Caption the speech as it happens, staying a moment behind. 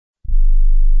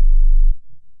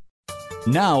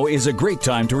Now is a great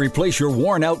time to replace your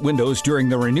worn-out windows during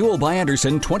the Renewal by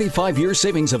Andersen 25-year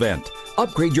savings event.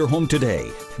 Upgrade your home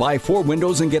today. Buy 4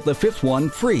 windows and get the 5th one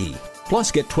free.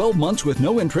 Plus, get 12 months with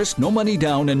no interest, no money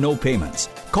down, and no payments.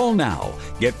 Call now.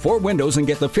 Get 4 windows and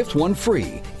get the 5th one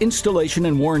free. Installation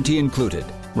and warranty included.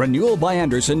 Renewal by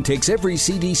Andersen takes every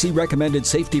CDC-recommended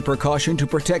safety precaution to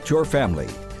protect your family.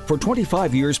 For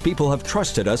 25 years, people have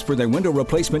trusted us for their window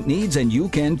replacement needs, and you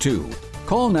can too.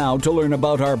 Call now to learn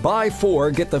about our buy 4,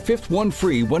 get the 5th one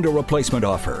free window replacement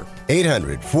offer.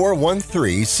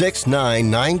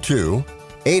 800-413-6992.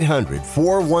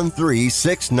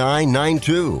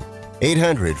 800-413-6992.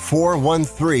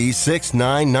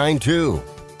 800-413-6992.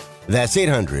 That's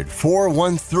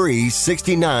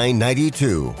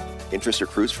 800-413-6992. Interest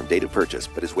accrues from date of purchase,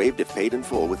 but is waived if paid in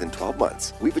full within 12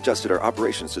 months. We've adjusted our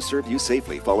operations to serve you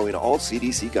safely following all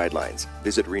CDC guidelines.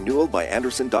 Visit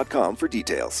renewalbyandersen.com for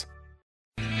details.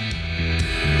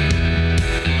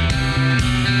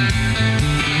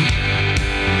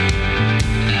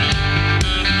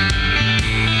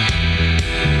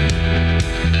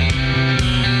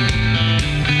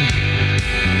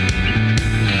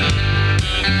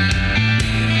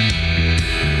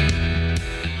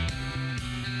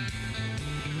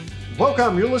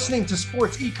 Welcome. You're listening to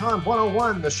Sports Econ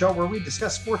 101, the show where we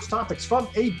discuss sports topics from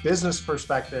a business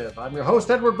perspective. I'm your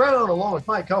host, Edward Brown, along with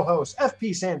my co-hosts,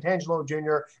 FP Santangelo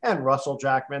Jr. and Russell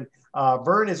Jackman.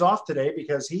 Vern is off today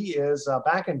because he is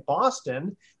back in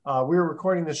Boston. We were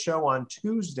recording this show on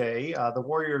Tuesday. The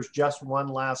Warriors just won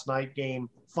last night, Game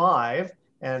 5.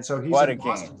 And so he's in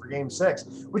Boston for Game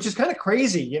 6, which is kind of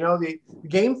crazy. You know, the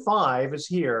Game 5 is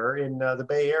here in the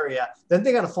Bay Area. Then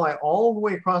they got to fly all the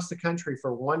way across the country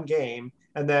for one game.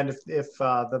 And then if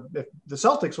the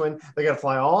Celtics win, they got to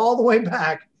fly all the way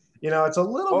back. You know, it's a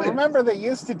little bit. Remember, they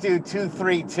used to do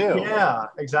 2-3-2. Yeah,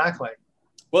 exactly.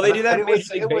 Well, they do that in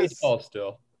Major League Baseball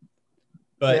still.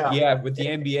 But yeah, with the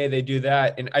NBA, they do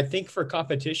that. And I think for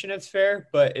competition, it's fair,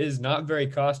 but it is not very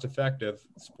cost effective.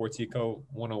 Sports Eco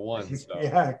 101. So.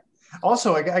 Yeah.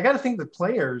 Also, I got to think the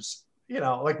players, you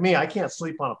know, like me, I can't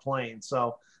sleep on a plane.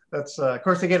 So that's, of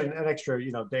course, they get an extra,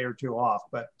 day or two off.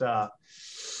 But I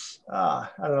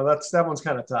don't know. That one's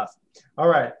kind of tough. All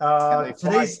right.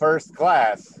 Today's first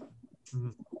class.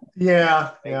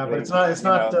 Yeah. But it's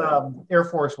not Air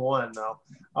Force One, though.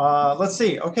 Let's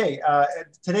see. Okay.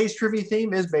 Today's trivia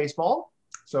theme is baseball.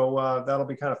 So that'll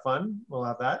be kind of fun. We'll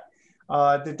have that.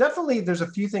 There's a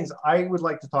few things I would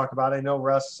like to talk about. I know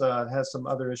Russ has some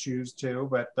other issues too,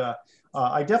 but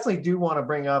I definitely do want to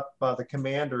bring up the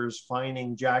Commanders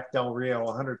fining Jack Del Rio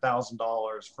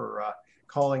 $100,000 for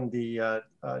calling the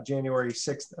January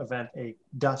 6th event a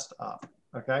dust up.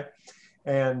 Okay.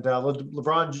 And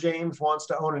LeBron James wants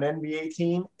to own an NBA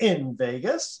team in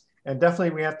Vegas. And definitely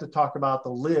we have to talk about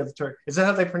the LIV Tour. Is that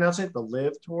how they pronounce it? The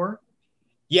LIV Tour?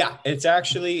 Yeah, it's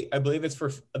actually, I believe it's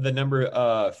for the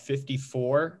number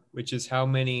 54, which is how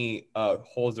many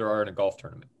holes there are in a golf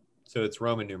tournament. So it's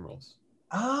Roman numerals.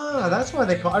 Ah, that's why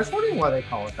I was wondering why they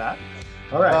call it that.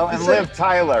 All right. Well, and Liv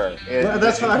Tyler.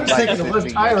 That's what I was thinking of,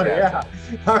 Liv Tyler, yeah.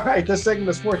 All right, this segment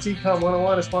of Sports Econ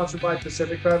 101 is sponsored by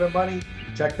Pacific Private Money.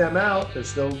 Check them out. They're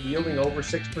still yielding over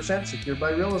 6% secured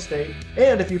by real estate.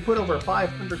 And if you put over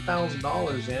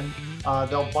 $500,000 in,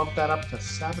 they'll bump that up to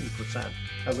 7%,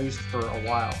 at least for a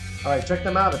while. All right, check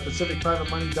them out at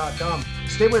pacificprivatemoney.com.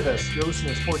 Stay with us. You're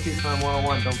listening to Sports Econ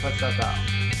 101. Don't touch that dial.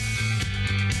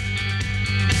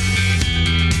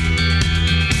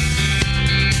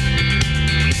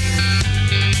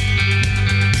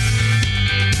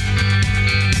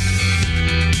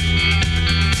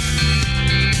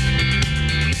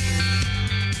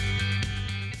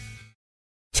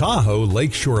 Tahoe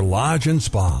Lakeshore Lodge and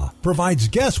Spa provides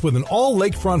guests with an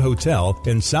all-lakefront hotel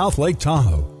in South Lake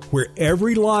Tahoe, where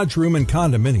every lodge room and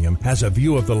condominium has a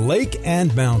view of the lake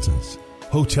and mountains.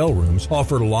 Hotel rooms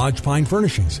offer lodge pine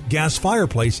furnishings, gas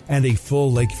fireplace, and a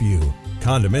full lake view.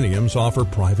 Condominiums offer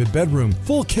private bedroom,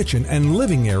 full kitchen, and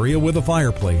living area with a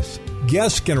fireplace.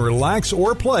 Guests can relax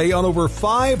or play on over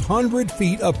 500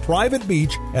 feet of private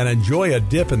beach and enjoy a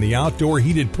dip in the outdoor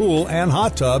heated pool and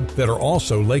hot tub that are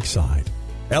also lakeside.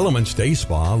 Elements Day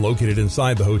Spa, located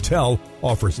inside the hotel,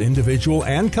 offers individual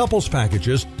and couples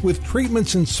packages with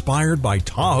treatments inspired by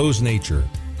Tahoe's nature.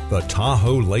 The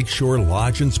Tahoe Lakeshore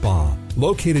Lodge and Spa,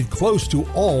 located close to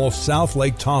all of South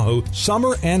Lake Tahoe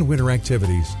summer and winter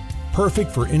activities.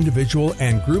 Perfect for individual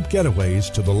and group getaways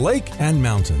to the lake and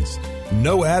mountains.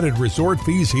 No added resort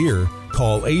fees here.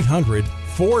 Call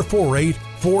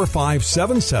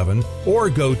 800-448-4577 or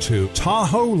go to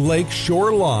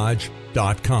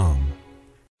TahoeLakeshoreLodge.com.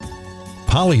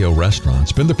 Palio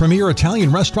Restaurant's been the premier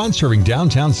Italian restaurant serving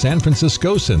downtown San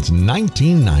Francisco since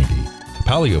 1990.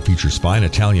 Palio features fine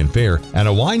Italian fare and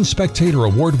a Wine Spectator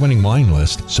award-winning wine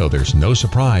list, so there's no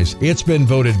surprise it's been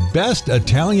voted Best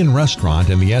Italian Restaurant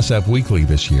in the SF Weekly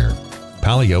this year.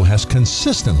 Palio has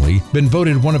consistently been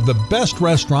voted one of the best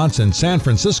restaurants in San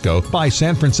Francisco by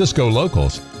San Francisco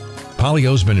locals.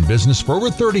 Palio's been in business for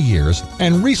over 30 years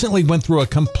and recently went through a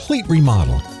complete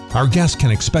remodel. Our guests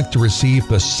can expect to receive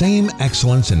the same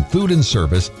excellence in food and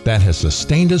service that has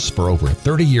sustained us for over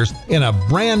 30 years in a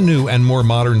brand new and more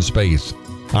modern space.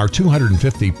 Our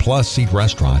 250-plus seat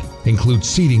restaurant includes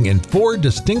seating in 4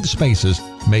 distinct spaces,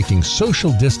 making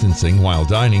social distancing while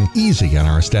dining easy in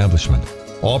our establishment.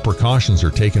 All precautions are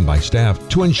taken by staff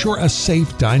to ensure a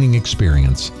safe dining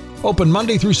experience. Open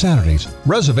Monday through Saturdays.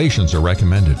 Reservations are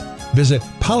recommended. Visit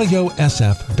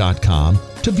paliosf.com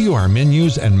to view our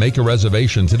menus and make a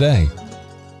reservation today.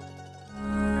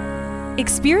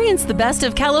 Experience the best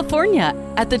of California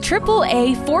at the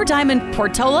AAA 4-Diamond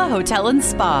Portola Hotel and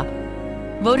Spa.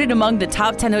 Voted among the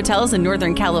top 10 hotels in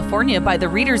Northern California by the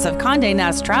readers of Condé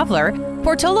Nast Traveler,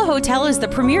 Portola Hotel is the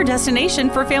premier destination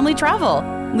for family travel.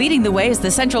 Leading the way is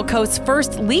the Central Coast's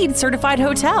first LEED certified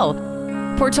hotel.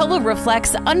 Portola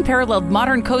reflects unparalleled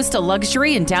modern coastal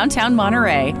luxury in downtown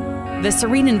Monterey. The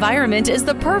serene environment is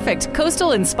the perfect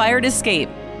coastal-inspired escape,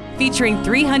 featuring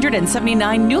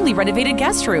 379 newly renovated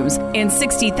guest rooms and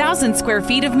 60,000 square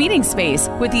feet of meeting space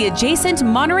with the adjacent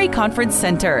Monterey Conference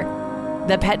Center.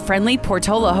 The pet-friendly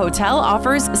Portola Hotel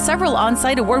offers several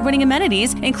on-site award-winning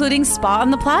amenities, including spa on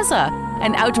the plaza,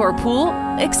 an outdoor pool,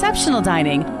 exceptional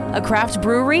dining, a craft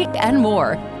brewery, and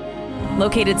more.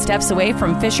 Located steps away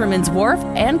from Fisherman's Wharf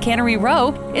and Cannery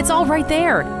Row, it's all right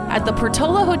there at the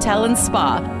Portola Hotel and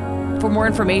Spa. For more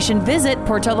information, visit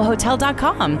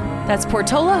portolahotel.com. That's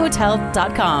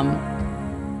portolahotel.com.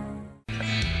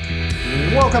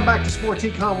 Welcome back to Sports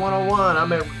Econ 101.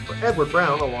 I'm Edward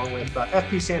Brown, along with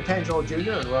FP Santangelo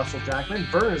Jr. and Russell Jackman.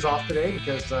 Vern is off today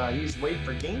because he's waiting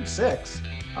for Game 6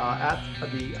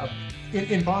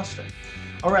 in Boston.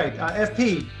 All right,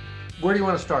 FP, where do you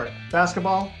want to start?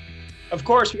 Basketball? Of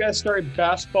course, we got to start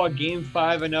basketball Game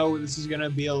 5. I know this is going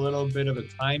to be a little bit of a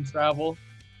time travel,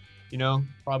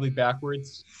 probably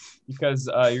backwards, because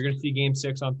you're going to see Game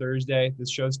 6 on Thursday.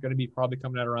 This show's going to be probably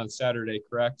coming out around Saturday,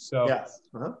 correct? So yes.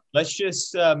 Let's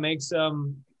just make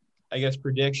some,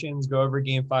 predictions, go over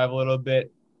Game 5 a little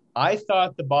bit. I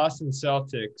thought the Boston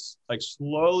Celtics,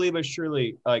 slowly but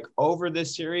surely, over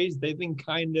this series, they've been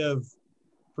kind of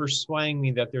persuading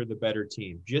me that they're the better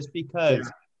team, just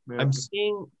because I'm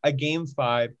seeing a Game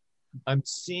 5, I'm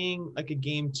seeing a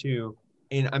Game 2,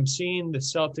 and I'm seeing the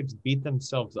Celtics beat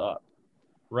themselves up,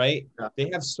 right? Yeah. They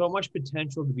have so much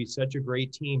potential to be such a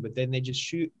great team, but then they just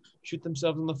shoot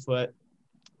themselves in the foot.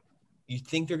 You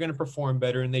think they're going to perform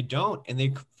better, and they don't, and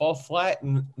they fall flat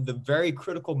in the very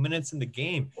critical minutes in the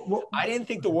game. Well, I didn't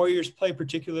think the Warriors played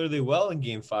particularly well in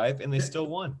Game 5, and they still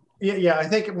won. Yeah, I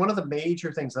think one of the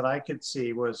major things that I could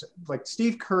see was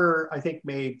Steve Kerr, I think,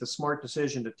 made the smart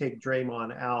decision to take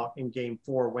Draymond out in Game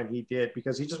 4 when he did,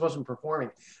 because he just wasn't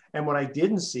performing. And what I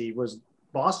didn't see was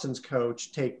Boston's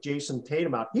coach take Jason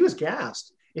Tatum out. He was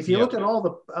gassed. If you look at all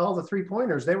the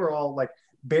 3-pointers, they were all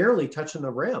barely touching the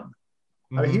rim.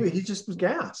 Mm-hmm. I mean, he just was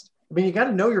gassed. I mean, you got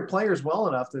to know your players well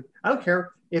enough that I don't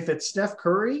care if it's Steph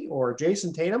Curry or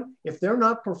Jason Tatum, if they're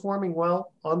not performing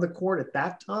well on the court at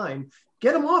that time,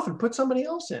 get them off and put somebody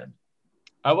else in.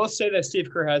 I will say that Steve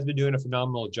Kerr has been doing a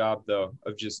phenomenal job, though,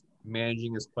 of just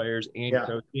managing his players and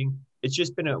coaching. It's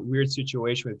just been a weird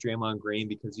situation with Draymond Green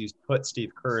because he's put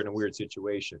Steve Kerr in a weird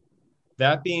situation.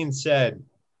 That being said,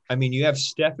 you have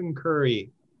Stephen Curry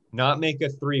not make a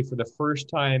three for the first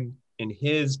time in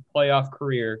his playoff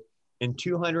career in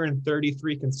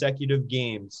 233 consecutive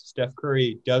games. Steph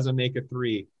Curry doesn't make a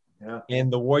three,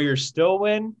 and the Warriors still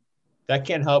win. That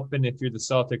can't help if you're the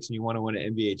Celtics and you want to win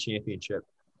an NBA championship.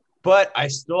 But I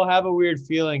still have a weird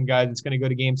feeling, guys, it's going to go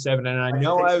to Game 7. And I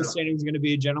know I was saying it was going to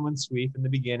be a gentleman's sweep in the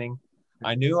beginning.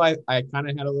 I knew I kind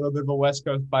of had a little bit of a West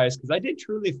Coast bias because I did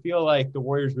truly feel like the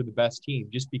Warriors were the best team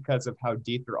just because of how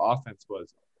deep their offense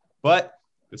was. But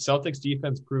the Celtics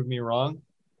defense proved me wrong.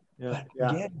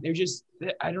 Again, they're just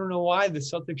 – I don't know why the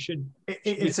Celtics should –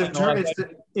 It's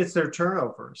their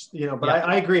turnovers, But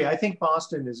I agree. I think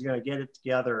Boston is going to get it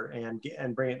together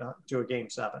and bring it to a Game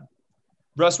 7.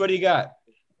 Russ, what do you got?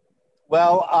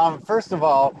 Well, first of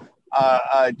all,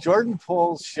 Jordan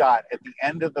Poole's shot at the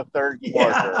end of the third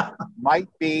quarter might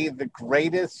be the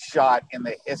greatest shot in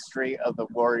the history of the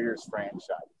Warriors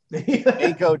franchise. It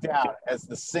may go down as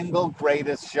the single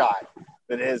greatest shot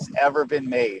that has ever been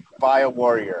made by a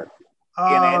Warrior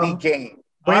in any game.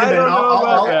 Wait a minute. don't know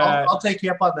about that. I'll take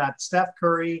you up on that. Steph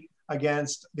Curry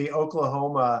against the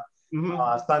Oklahoma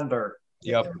Thunder.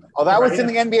 Yep. Oh, that was in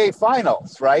the NBA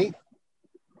Finals, right?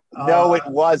 No, it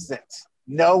wasn't.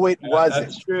 No, it wasn't.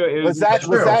 That's true. Was that?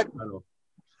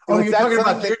 Oh,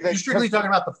 you're strictly talking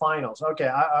about the finals. Okay.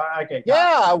 Okay.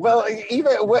 Yeah. Well,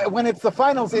 even when it's the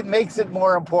finals, it makes it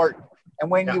more important. And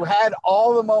when you had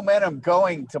all the momentum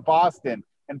going to Boston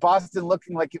and Boston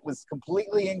looking like it was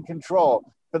completely in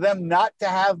control, for them not to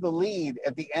have the lead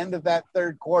at the end of that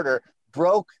third quarter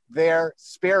broke their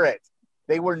spirit.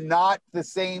 They were not the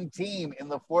same team in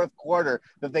the fourth quarter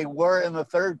that they were in the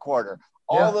third quarter.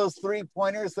 All those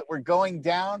 3-pointers that were going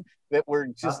down, that were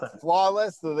just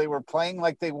flawless, so they were playing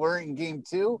like they were in game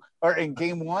 2 or in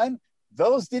game 1,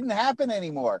 those didn't happen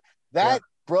anymore. That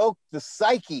broke the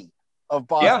psyche of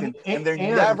Boston, and they're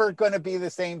never going to be the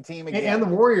same team again. And the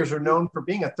Warriors are known for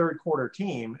being a third quarter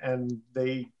team, and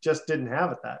they just didn't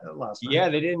have it that last night. Yeah,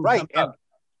 they didn't. Right.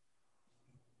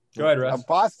 Go ahead, Russ.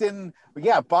 Boston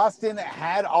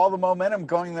had all the momentum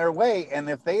going their way, and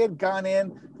if they had gone in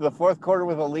to the fourth quarter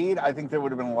with a lead, I think there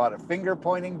would have been a lot of finger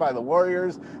pointing by the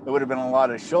Warriors. There would have been a lot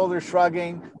of shoulder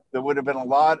shrugging. There would have been a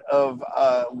lot of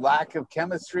lack of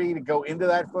chemistry to go into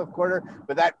that fourth quarter.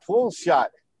 But that pull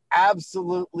shot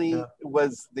absolutely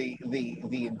was the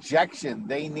injection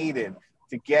they needed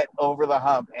to get over the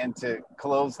hump and to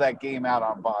close that game out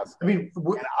on Boston. I mean,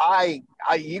 I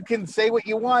you can say what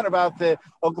you want about the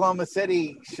Oklahoma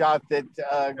City shot that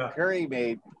Curry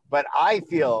made, but I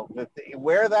feel that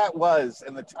where that was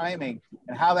and the timing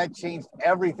and how that changed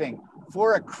everything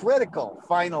for a critical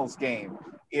finals game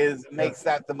makes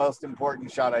that the most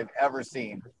important shot I've ever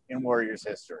seen in Warriors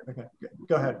history. Okay,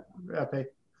 go ahead, Pete.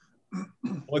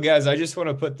 Well, guys, I just want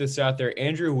to put this out there.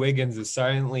 Andrew Wiggins is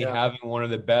silently having one of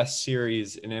the best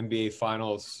series in NBA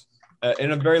Finals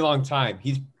in a very long time.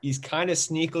 He's kind of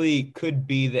sneakily could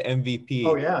be the MVP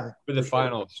for the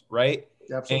finals, right?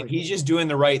 Absolutely. And he's just doing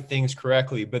the right things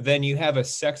correctly. But then you have a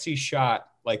sexy shot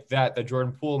like that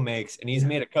Jordan Poole makes, and he's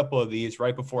made a couple of these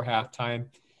right before halftime,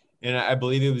 and I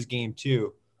believe it was game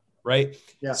 2, right?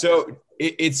 Yeah. So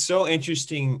it's so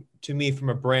interesting to me from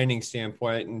a branding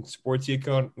standpoint, and Sports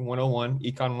Econ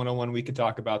 101, we could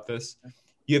talk about this.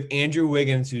 You have Andrew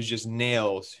Wiggins, who's just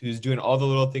nails, who's doing all the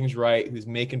little things right, who's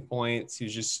making points,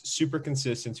 who's just super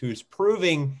consistent, who's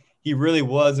proving he really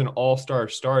was an all-star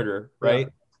starter, right?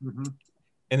 Yeah. Mm-hmm.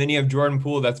 And then you have Jordan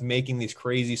Poole that's making these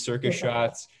crazy circus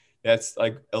shots. That's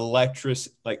like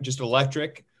just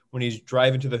electric when he's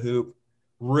driving to the hoop.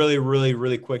 Really, really,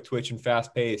 really quick twitch and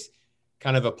fast pace.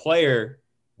 Kind of a player,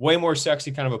 way more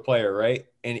sexy kind of a player, right?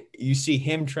 And you see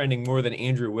him trending more than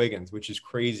Andrew Wiggins, which is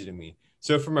crazy to me.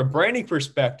 So from a branding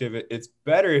perspective, it's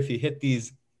better if you hit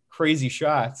these crazy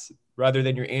shots rather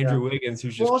than your Andrew Wiggins,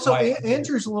 who's just also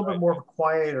Andrew's a little bit more of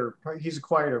he's a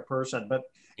quieter person. But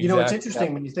you know, it's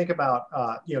interesting when you think about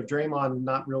Draymond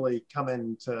not really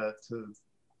coming to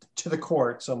the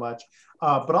court so much,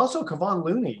 but also Kevon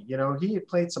Looney. You know, he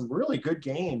played some really good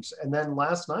games, and then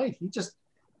last night he just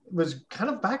was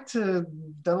kind of back to, I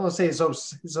don't want to say his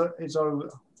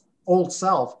old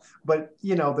self, but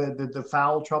you know, the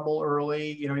foul trouble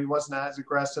early. You know, he wasn't as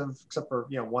aggressive except for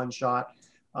one shot.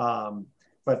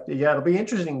 But yeah, it'll be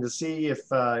interesting to see if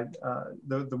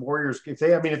the Warriors, if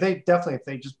they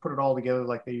just put it all together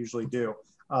like they usually do,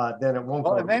 then it won't.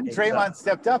 Well, and then Draymond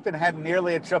stepped up and had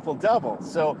nearly a triple-double.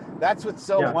 So that's what's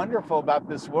so wonderful about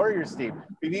this Warriors team.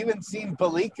 We've even seen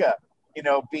Belika,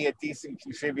 be a decent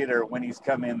contributor when he's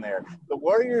come in there. The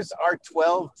Warriors are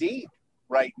 12 deep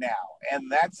right now,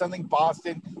 and that's something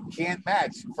Boston can't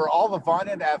match. For all the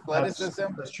vaunted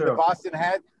athleticism that Boston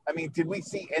had, I mean, did we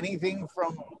see anything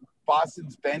from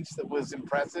Boston's bench that was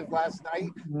impressive last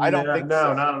night? I don't think so.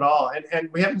 No, not at all. And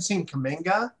we haven't seen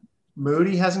Kuminga.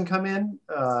 Moody hasn't come in.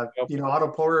 Otto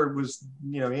Porter was,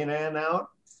 in and out.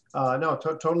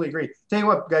 Totally agree. Tell you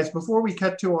what, guys, before we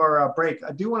cut to our break,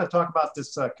 I do want to talk about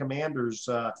this Commanders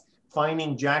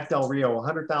fining Jack Del Rio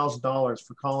 $100,000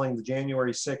 for calling the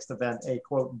January 6th event a,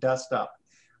 quote, dust-up.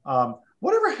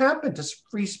 Whatever happened to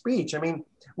free speech? I mean,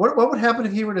 what would happen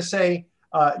if he were to say,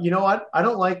 you know what, I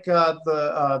don't like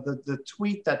the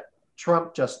tweet that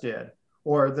Trump just did,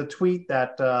 or the tweet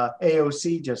that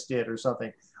AOC just did, or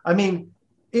something? I mean,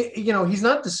 he's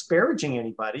not disparaging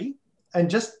anybody, and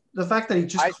just the fact that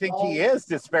I think he is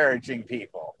disparaging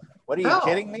people. What are you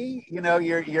kidding me? You're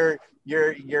going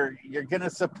to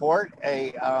support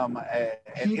an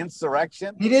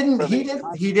insurrection. He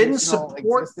didn't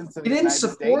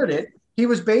support it. He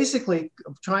was basically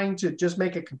trying to just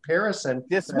make a comparison.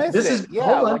 Dismiss this it. Is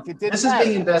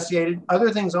being investigated.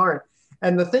 Other things aren't.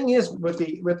 And the thing is, with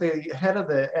the head of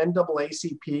the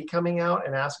NAACP coming out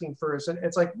and asking for his,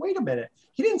 it's like, wait a minute,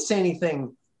 he didn't say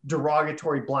anything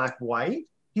derogatory, black, white.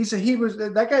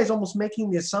 That guy's almost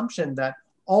making the assumption that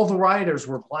all the rioters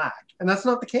were black, and that's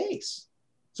not the case.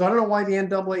 So I don't know why the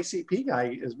NAACP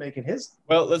guy is making his.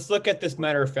 Well, let's look at this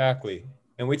matter of factly.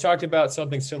 And we talked about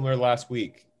something similar last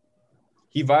week.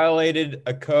 He violated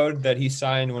a code that he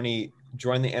signed when he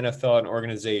joined the NFL and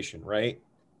organization, right?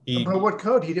 But what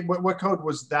code? What code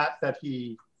was that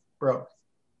he broke?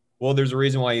 Well, there's a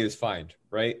reason why he was fined,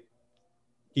 right?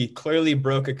 He clearly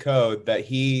broke a code that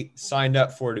he signed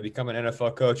up for to become an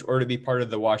NFL coach or to be part of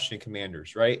the Washington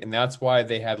Commanders, right? And that's why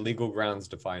they had legal grounds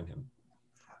to fine him.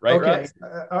 Right.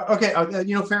 Okay.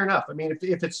 Fair enough. I mean,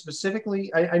 if it's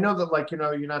specifically, I know that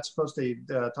you're not supposed to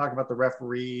talk about the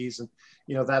referees and,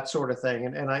 that sort of thing.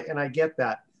 And I get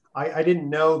that. I didn't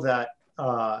know that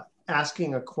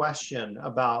asking a question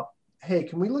about, hey,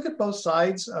 can we look at both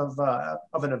sides of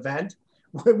an event?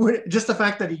 Just the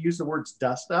fact that he used the words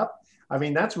dust up. I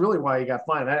mean, that's really why he got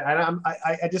fined.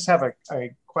 I just have a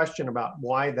question about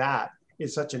why that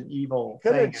is such an evil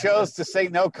thing. Could have chose to say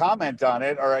no comment on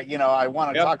it, or I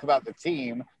want to talk about the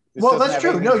team. Well, that's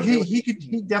true. No,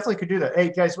 he definitely could do that.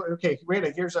 Hey guys, okay, wait.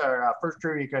 Here's our first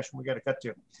trivia question we got to cut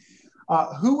to.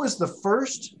 Who was the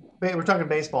first? We're talking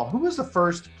baseball. Who was the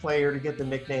first player to get the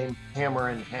nickname Hammer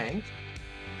and Hank?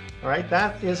 All right,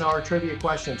 that is our trivia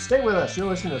question. Stay with us. You're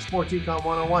listening to Sports Econ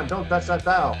 101. Don't touch that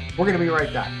dial. We're going to be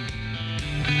right back.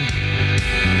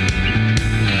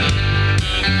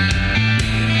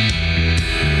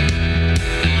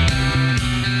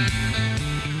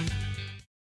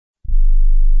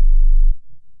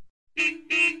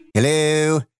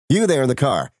 Hello? You there in the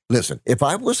car. Listen, if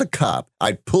I was a cop,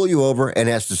 I'd pull you over and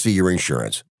ask to see your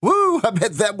insurance. Woo! I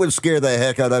bet that would scare the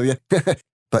heck out of you.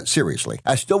 But seriously,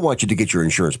 I still want you to get your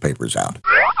insurance papers out.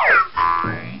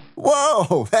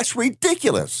 Whoa, that's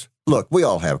ridiculous. Look, we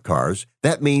all have cars.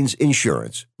 That means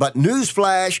insurance. But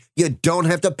newsflash, you don't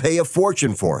have to pay a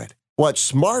fortune for it. What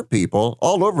smart people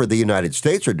all over the United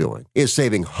States are doing is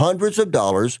saving hundreds of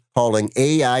dollars calling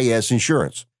AIS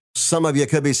Insurance. Some of you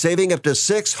could be saving up to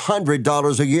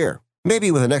 $600 a year.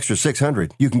 Maybe with an extra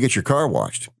 $600, you can get your car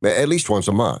washed, at least once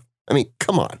a month. I mean,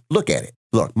 come on, look at it.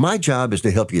 Look, my job is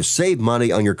to help you save money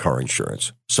on your car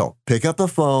insurance. So pick up the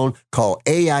phone, call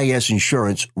AIS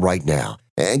Insurance right now,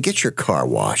 and get your car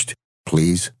washed,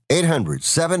 please.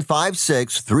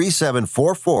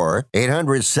 800-756-3744.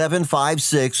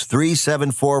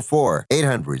 800-756-3744.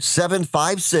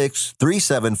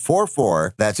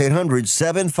 800-756-3744. That's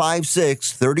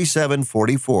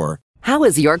 800-756-3744. How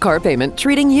is your car payment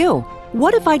treating you?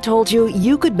 What if I told you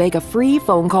you could make a free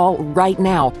phone call right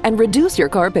now and reduce your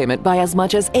car payment by as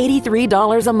much as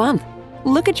 $83 a month?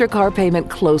 Look at your car payment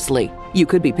closely. You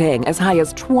could be paying as high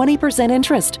as 20%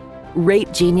 interest.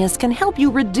 Rate Genius can help you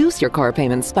reduce your car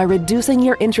payments by reducing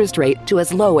your interest rate to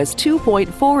as low as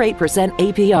 2.48%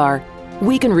 APR.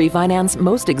 We can refinance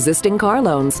most existing car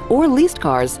loans or leased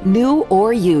cars, new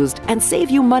or used, and save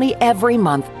you money every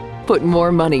month. Put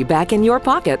more money back in your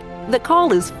pocket. The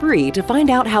call is free to find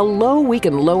out how low we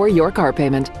can lower your car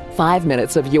payment. 5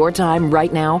 minutes of your time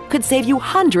right now could save you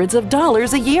hundreds of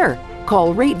dollars a year.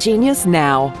 Call Rate Genius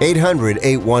now.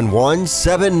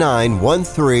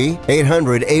 800-811-7913.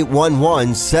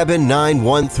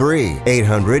 800-811-7913.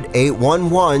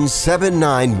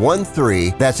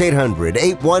 800-811-7913. That's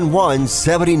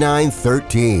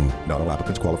 800-811-7913. Not all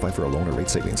applicants qualify for a loan or rate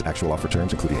savings. Actual offer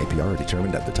terms, including APR, are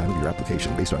determined at the time of your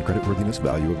application based on creditworthiness,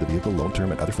 value of the vehicle, loan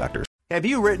term, and other factors. Have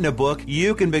you written a book?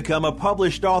 You can become a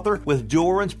published author with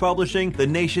Dorrance Publishing, the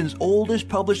nation's oldest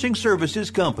publishing services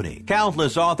company.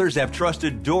 Countless authors have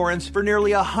trusted Dorrance for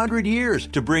nearly 100 years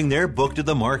to bring their book to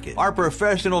the market. Our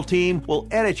professional team will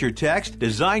edit your text,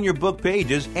 design your book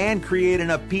pages, and create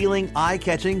an appealing,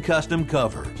 eye-catching custom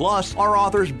cover. Plus, our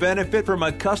authors benefit from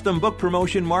a custom book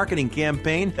promotion marketing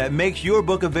campaign that makes your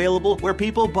book available where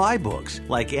people buy books,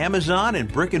 like Amazon and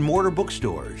brick-and-mortar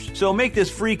bookstores. So make this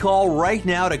free call right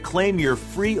now to claim your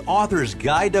free author's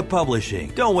guide to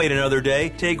publishing. Don't wait another day.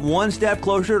 Take one step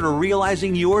closer to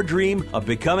realizing your dream of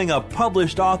becoming a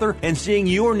published author and seeing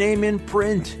your name in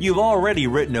print. You've already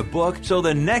written a book, so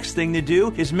the next thing to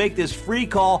do is make this free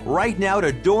call right now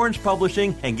to Dorrance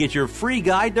Publishing and get your free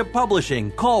guide to publishing.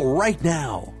 Call right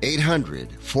now.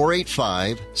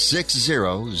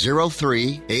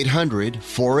 800-485-6003.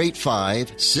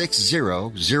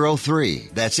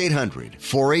 800-485-6003. That's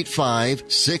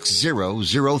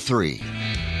 800-485-6003.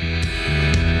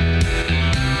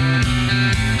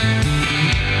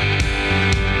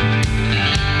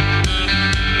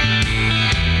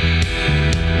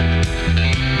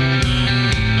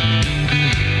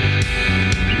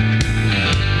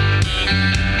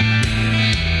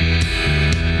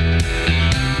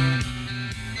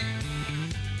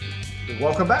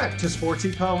 Welcome back to Sports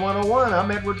Econ 101.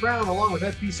 I'm Edward Brown, along with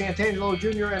FP Santangelo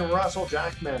Jr. and Russell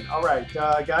Jackman. All right,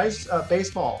 guys,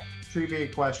 baseball trivia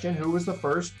question. Who was the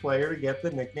first player to get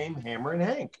the nickname Hammer and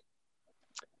Hank?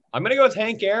 I'm going to go with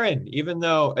Hank Aaron, even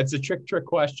though it's a trick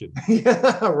question.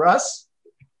 Yeah, Russ?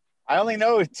 I only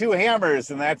know two hammers,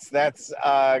 and that's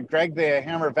Greg the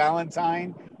Hammer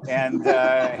Valentine and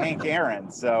Hank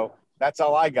Aaron. So that's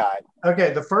all I got.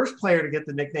 Okay, the first player to get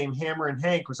the nickname Hammer and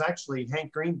Hank was actually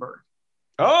Hank Greenberg.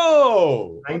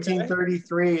 Oh,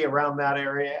 1933, around that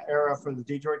era for the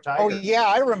Detroit Tigers. Oh yeah,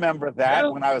 I remember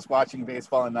that when I was watching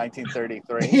baseball in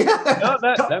 1933. Yeah. No,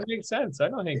 that makes sense. I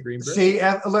know Hank Greenberg. See,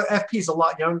 FP's a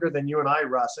lot younger than you and I,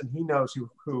 Russ, and he knows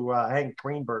who Hank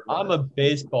Greenberg was. I'm a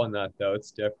baseball nut, though. It's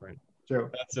different.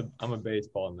 True. I'm a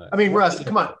baseball nut. I mean, Russ,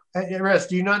 come on. Russ,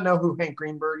 do you not know who Hank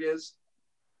Greenberg is?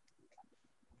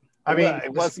 I mean,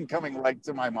 it wasn't coming right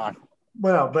to my mind.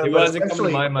 Well, but it wasn't coming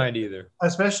to my mind either.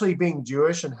 Especially being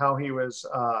Jewish and how he was,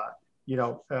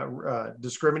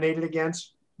 discriminated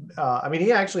against. I mean,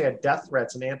 he actually had death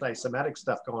threats and anti-Semitic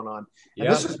stuff going on. And yeah.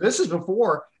 This is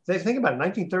before. They think about it.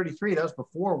 1933. That was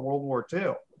before World War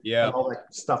II. Yeah, and all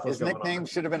that stuff was His going on. nickname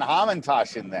should have been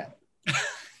Hamantashen then.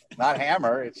 Not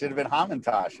Hammer. It should have been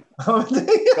Hamantashen.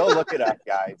 Go look it up,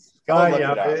 guys. Go look it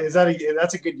up. Is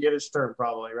that's a good Yiddish term,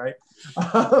 probably, right?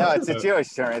 No, it's a Jewish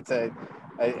term. It's a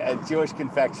Jewish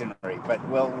confectionery, but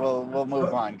we'll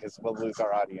move on because we'll lose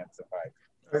our audience if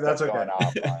I. That's okay.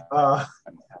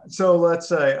 So let's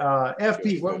say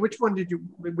FP. Which one did you?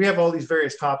 We have all these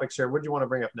various topics here. What do you want to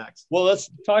bring up next? Well, let's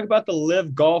talk about the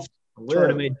Live Golf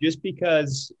Tournament, just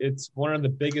because it's one of the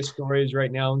biggest stories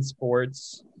right now in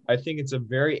sports. I think it's a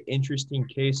very interesting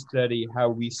case study how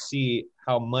we see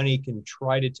how money can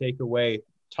try to take away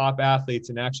top athletes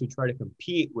and actually try to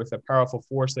compete with a powerful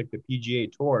force like the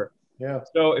PGA Tour. Yeah.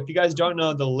 So if you guys don't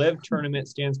know, the Live Tournament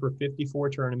stands for 54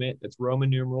 tournament. It's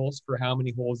Roman numerals for how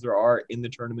many holes there are in the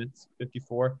tournaments,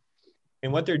 54.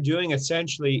 And what they're doing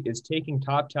essentially is taking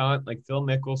top talent like Phil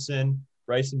Mickelson,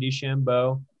 Bryson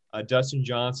DeChambeau, Dustin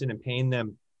Johnson, and paying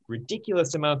them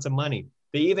ridiculous amounts of money.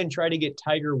 They even try to get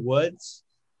Tiger Woods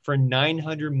for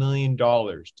 $900 million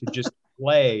to just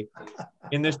play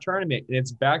in this tournament. And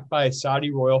it's backed by a Saudi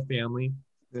royal family.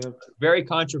 Yeah. Very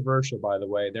controversial, by the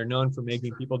way. They're known for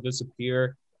making people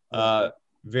disappear,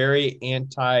 very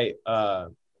anti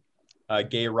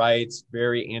gay rights,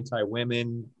 very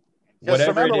anti-women. Just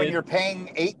remember when you're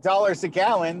paying $8 a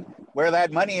gallon, where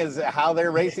that money is, how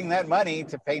they're raising that money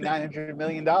to pay $900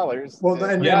 million. Well,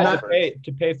 then,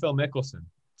 to pay Phil Mickelson.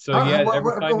 So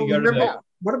every time you go to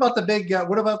what about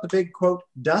the big quote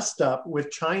dust up with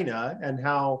China and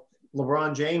how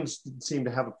LeBron James seemed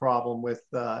to have a problem with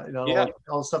all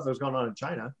the stuff that was going on in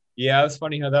China. Yeah, it's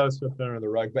funny how that was swept under the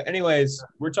rug. But anyways,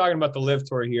 we're talking about the Live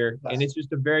Tour here, and it's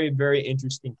just a very, very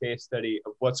interesting case study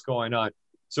of what's going on.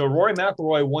 So Rory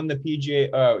McIlroy won the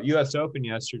PGA U.S. Open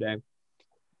yesterday,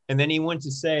 and then he went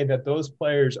to say that those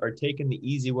players are taking the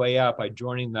easy way out by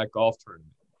joining that golf tournament.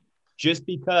 Just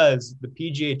because the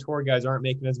PGA Tour guys aren't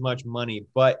making as much money,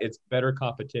 but it's better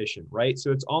competition, right?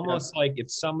 So it's almost like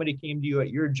if somebody came to you at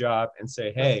your job and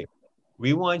say, hey,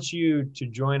 we want you to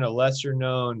join a lesser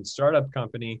known startup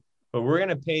company, but we're going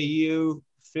to pay you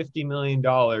 $50 million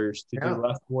to do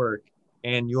less work,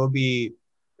 and it'll be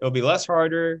less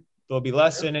harder. There'll be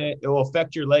less in it. It will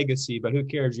affect your legacy, but who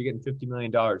cares? You're getting $50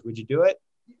 million. Would you do it?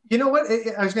 You know what?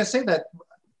 I was going to say that.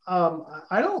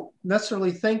 I don't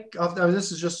necessarily think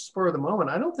this is just spur of the moment.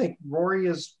 I don't think Rory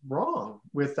is wrong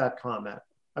with that comment.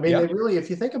 I mean, they really, if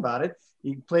you think about it,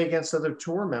 you play against other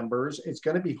tour members, it's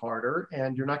going to be harder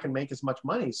and you're not going to make as much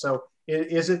money. So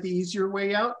is it the easier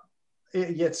way out?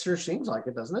 It sure seems like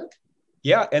it, doesn't it?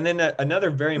 Yeah. And then another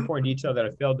very important detail that I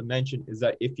failed to mention is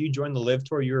that if you join the Live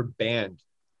Tour, you're banned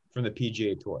from the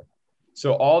PGA Tour.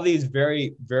 So all these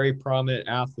very, very prominent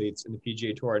athletes in the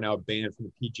PGA Tour are now banned from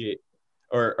the PGA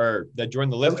or that join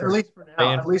the Live Tour.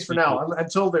 At least for now,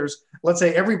 until there's, let's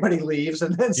say everybody leaves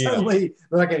and then suddenly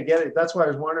they're not going to get it. That's why I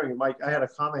was wondering, Mike, I had a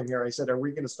comment here. I said, are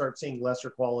we going to start seeing lesser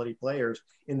quality players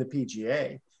in the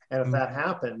PGA? And if that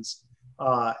happens,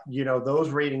 those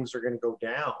ratings are going to go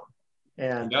down.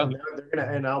 And they're going to,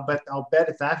 and I'll bet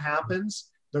if that happens,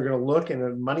 they're going to look and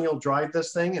the money will drive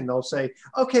this thing and they'll say,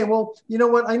 okay, well, you know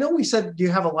what? I know we said you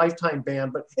have a lifetime ban,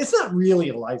 but it's not really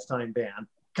a lifetime ban.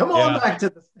 Come on back to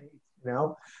the States.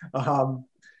 Wow.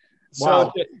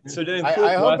 So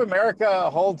I hope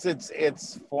America holds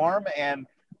its form and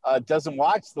doesn't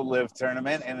watch the Live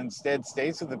tournament and instead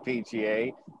stays with the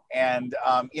PGA. And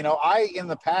I in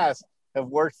the past have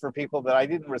worked for people that I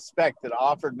didn't respect that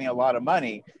offered me a lot of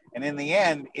money, and in the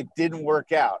end, it didn't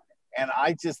work out. And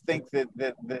I just think that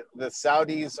the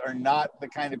Saudis are not the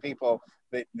kind of people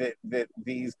that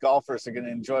these golfers are going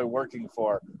to enjoy working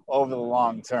for over the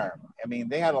long term. I mean,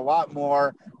 they had a lot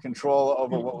more control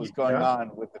over what was going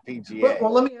on with the PGA.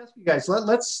 Well, let me ask you guys.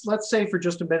 Let's say for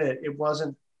just a minute it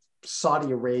wasn't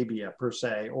Saudi Arabia per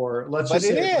se, or let's just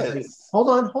say it is. Hold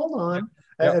on.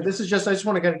 Yep. This is just, I just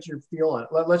want to get your feel on it.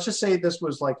 Let's just say this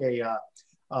was like a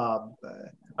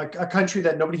country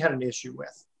that nobody had an issue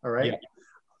with. All right.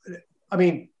 Yeah. I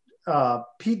mean, the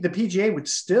PGA would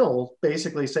still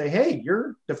basically say, "Hey,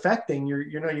 you're defecting.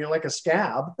 You're like a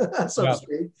scab, so to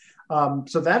speak."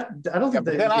 So that I don't think.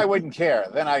 Then I wouldn't care.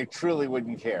 Then I truly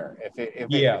wouldn't care if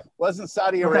it wasn't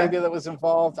Saudi Arabia that was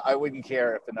involved. I wouldn't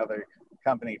care if another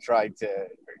company tried to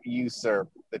usurp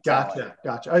the talent.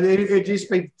 Gotcha. It'd just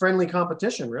be friendly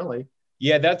competition, really.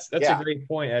 Yeah, that's a great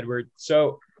point, Edward.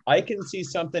 So I can see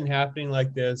something happening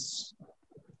like this,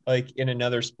 like in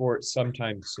another sport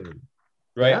sometime soon,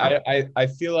 right? Yeah. I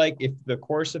feel like if the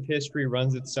course of history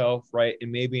runs itself, right,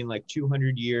 and maybe in like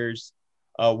 200 years,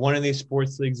 one of these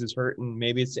sports leagues is hurting.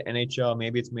 Maybe it's the NHL,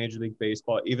 maybe it's Major League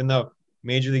Baseball, even though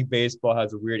Major League Baseball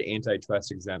has a weird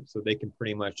antitrust exempt, so they can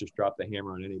pretty much just drop the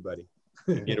hammer on anybody.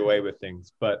 Get away with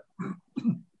things. But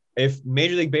if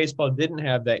Major League Baseball didn't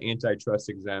have that antitrust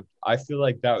exempt, I feel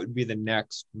like that would be the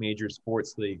next major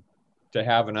sports league to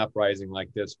have an uprising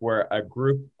like this, where a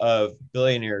group of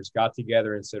billionaires got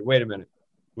together and said, wait a minute,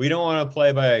 we don't want to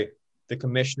play by the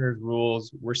commissioner's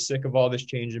rules. We're sick of all this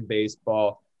change in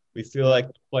baseball. We feel like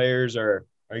the players are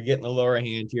getting the lower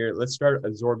hand here. Let's start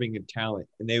absorbing in talent.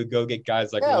 And they would go get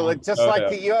guys like just like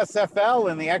the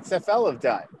USFL and the XFL have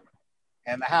done.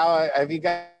 And how have you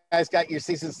guys got your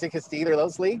season tickets to either of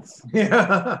those leagues?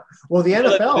 Yeah. Well, the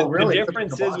NFL really. The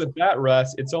difference is with that,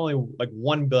 Russ, it's only like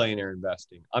one billionaire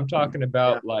investing. I'm talking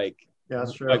about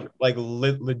that's true. like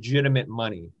legitimate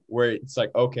money where it's like,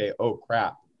 okay, oh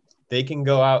crap, they can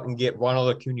go out and get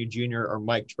Ronald Acuna Jr. or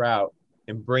Mike Trout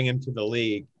and bring him to the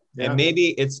league. Yeah. And maybe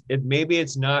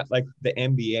it's not like the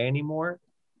NBA anymore.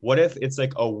 What if it's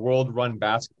like a world-run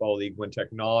basketball league when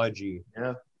technology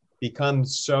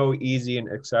becomes so easy and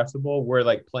accessible, where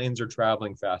like planes are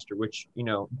traveling faster, which,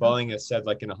 Boeing has said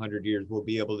like in 100 years, we'll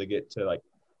be able to get to like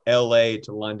LA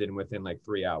to London within like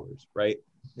 3 hours. Right.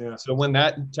 Yeah. So when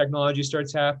that technology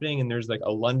starts happening and there's like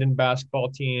a London basketball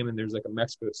team and there's like a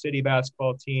Mexico City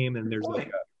basketball team and there's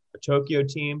like a Tokyo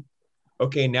team.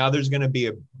 Okay. Now there's going to be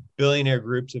a billionaire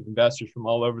groups of investors from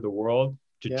all over the world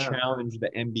to challenge the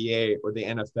NBA or the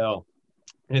NFL.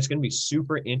 And it's going to be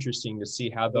super interesting to see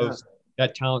how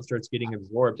that talent starts getting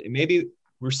absorbed. And maybe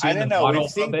we're seeing the model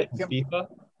of it in FIFA,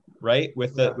 right?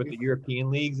 With the European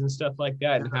leagues and stuff like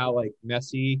that, and how like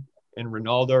Messi and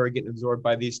Ronaldo are getting absorbed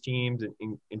by these teams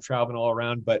and traveling all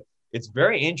around. But it's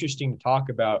very interesting to talk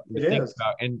about and to think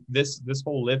about. And this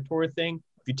whole Live Tour thing,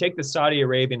 if you take the Saudi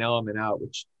Arabian element out,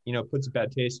 which, puts a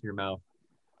bad taste in your mouth,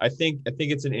 I think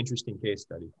it's an interesting case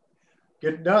study.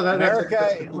 Good. No,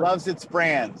 America loves its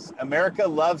brands. America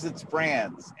loves its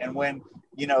brands. And when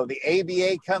the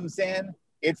ABA comes in,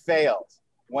 it fails.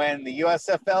 When the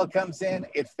USFL comes in,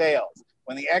 it fails.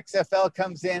 When the XFL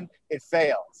comes in, it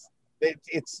fails.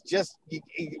 It's just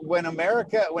when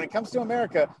it comes to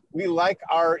America, we like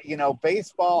our,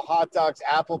 baseball, hot dogs,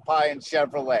 apple pie, and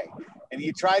Chevrolet. And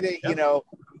you try to,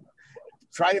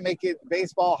 try to make it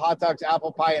baseball, hot dogs,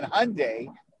 apple pie, and Hyundai.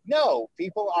 No,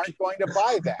 people aren't going to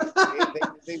buy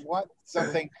that. They want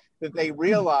something that they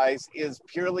realize is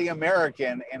purely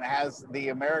American and has the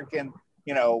American,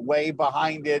 way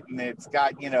behind it. And it's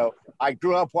got, I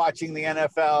grew up watching the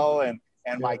NFL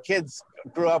and my kids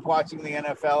grew up watching the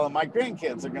NFL and my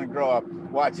grandkids are going to grow up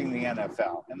watching the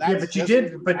NFL. And that's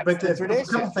a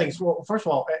couple things. Well, first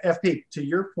of all, FP, to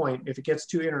your point, if it gets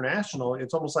too international,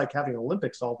 it's almost like having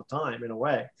Olympics all the time in a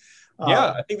way.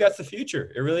 Yeah, I think that's the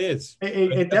future. It really is.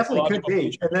 It definitely could be.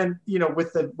 Future. And then,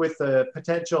 with the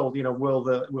potential,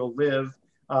 will Live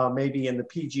maybe in the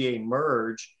PGA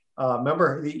merge.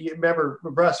 Remember,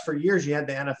 Russ, for years you had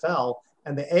the NFL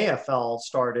and the AFL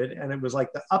started, and it was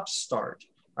like the upstart,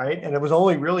 right? And it was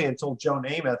only really until Joe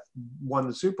Namath won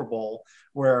the Super Bowl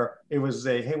where it was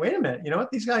hey, wait a minute, you know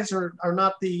what? These guys are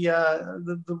not the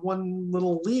one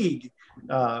little league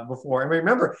before. I mean,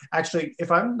 remember, actually,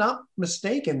 if I'm not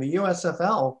mistaken, the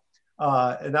USFL,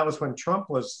 and that was when Trump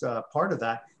was part of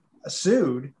that,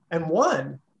 sued and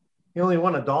won. He only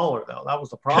won $1 though. That was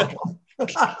the problem.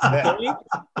 Are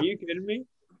you kidding me?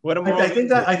 I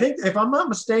think if I'm not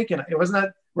mistaken, it wasn't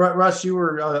that Russ. You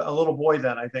were a little boy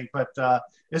then, I think. But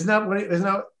isn't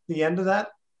that the end of that?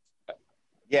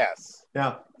 Yes.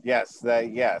 Yeah. Yes.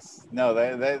 Yes. No,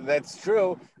 that's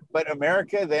true. But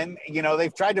America, then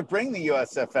they've tried to bring the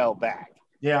USFL back.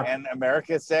 Yeah. And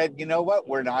America said, you know what?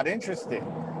 We're not interested.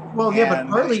 Well, yeah, but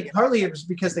partly it was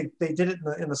because they did it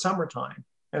in the summertime.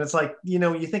 And it's like,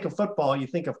 you think of football, you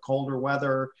think of colder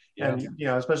weather, and,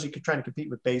 especially trying to compete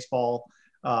with baseball.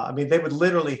 I mean, they would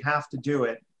literally have to do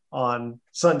it on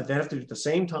Sunday. They have to do it at the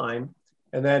same time,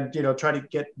 and then, try to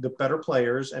get the better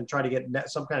players and try to get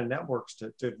some kind of networks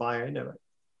to buy into it.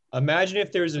 Imagine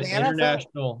if there's an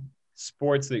international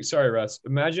sports league. Sorry, Russ.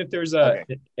 Imagine if there's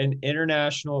an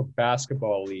international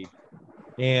basketball league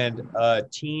and a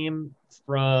team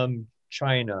from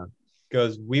China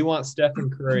goes, we want Stephen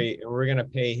Curry and we're going to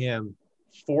pay him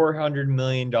 $400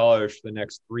 million for the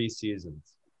next 3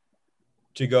 seasons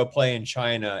to go play in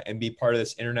China and be part of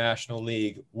this international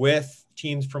league with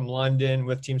teams from London,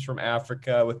 with teams from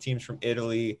Africa, with teams from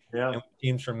Italy, and with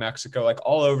teams from Mexico, like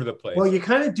all over the place. Well, you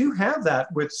kind of do have that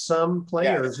with some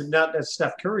players, not at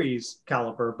Steph Curry's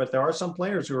caliber, but there are some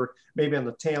players who are maybe on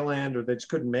the tail end or they just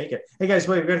couldn't make it. Hey guys,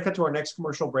 wait, we're going to cut to our next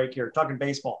commercial break here, talking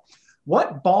baseball.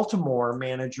 What Baltimore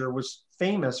manager was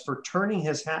famous for turning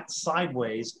his hat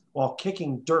sideways while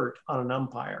kicking dirt on an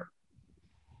umpire?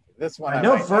 This one, I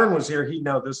know Vern was here. He'd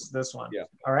know this one. Yeah.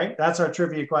 All right. That's our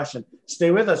trivia question.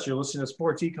 Stay with us. You're listening to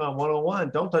Sports Econ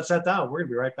 101. Don't touch that down. We're going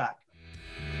to be right back.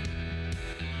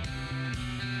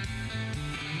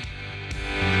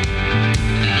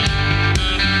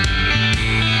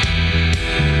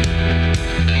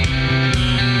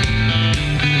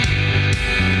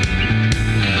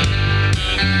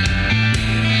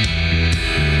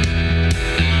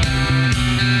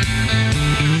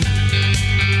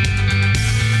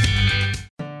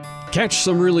 Catch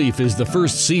Some Relief is the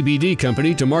first CBD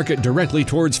company to market directly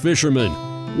towards fishermen.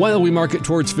 While we market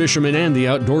towards fishermen and the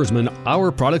outdoorsmen, our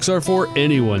products are for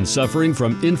anyone suffering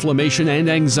from inflammation and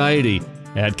anxiety.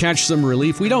 At Catch Some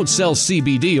Relief, we don't sell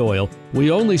CBD oil.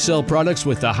 We only sell products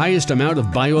with the highest amount of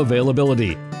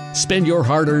bioavailability. Spend your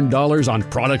hard-earned dollars on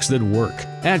products that work.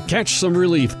 At Catch Some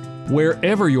Relief,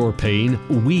 wherever your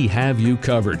pain, we have you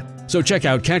covered. So check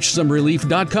out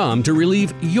CatchSomeRelief.com to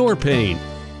relieve your pain.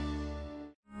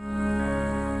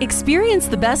 Experience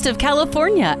the best of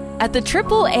California at the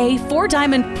AAA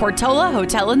 4-Diamond Portola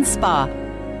Hotel and Spa.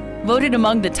 Voted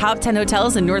among the top 10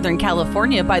 hotels in Northern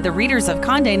California by the readers of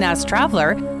Condé Nast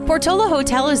Traveler, Portola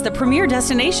Hotel is the premier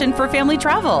destination for family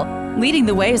travel. Leading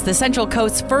the way is the Central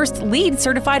Coast's first LEED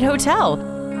certified hotel.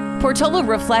 Portola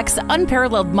reflects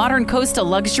unparalleled modern coastal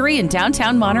luxury in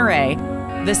downtown Monterey.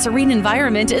 The serene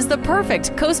environment is the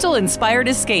perfect coastal-inspired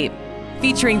escape,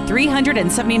 featuring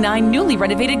 379 newly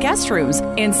renovated guest rooms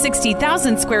and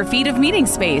 60,000 square feet of meeting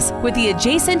space with the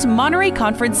adjacent Monterey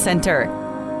Conference Center.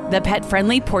 The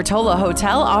pet-friendly Portola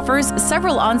Hotel offers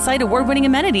several on-site award-winning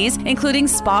amenities, including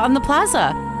spa on the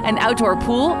plaza, an outdoor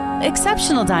pool,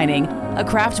 exceptional dining, a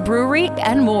craft brewery,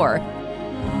 and more.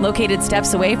 Located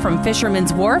steps away from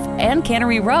Fisherman's Wharf and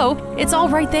Cannery Row, it's all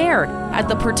right there at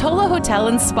the Portola Hotel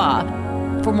and Spa.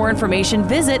 For more information,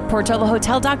 visit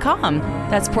portolahotel.com.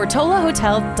 That's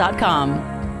portolahotel.com.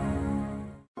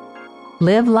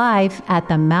 Live life at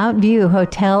the Mount View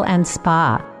Hotel and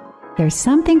Spa. There's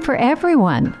something for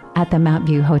everyone at the Mount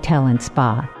View Hotel and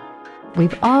Spa.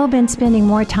 We've all been spending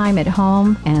more time at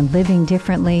home and living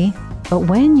differently, but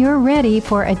when you're ready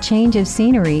for a change of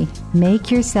scenery,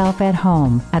 make yourself at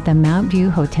home at the Mount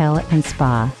View Hotel and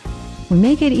Spa. We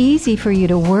make it easy for you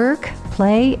to work,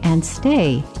 play, and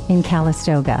stay in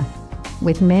Calistoga.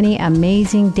 With many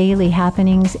amazing daily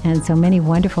happenings and so many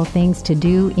wonderful things to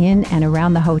do in and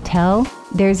around the hotel,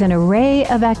 there's an array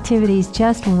of activities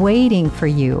just waiting for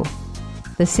you.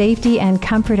 The safety and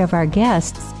comfort of our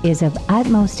guests is of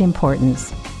utmost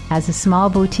importance. As a small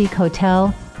boutique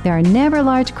hotel, there are never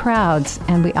large crowds,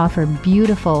 and we offer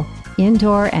beautiful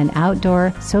indoor and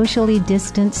outdoor socially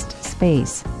distanced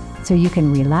space so you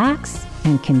can relax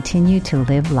and continue to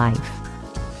live life.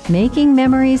 Making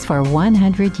memories for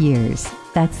 100 years.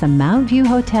 That's the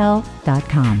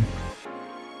MountViewHotel.com.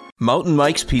 Mountain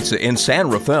Mike's Pizza in San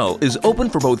Rafael is open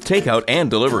for both takeout and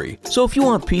delivery. So if you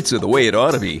want pizza the way it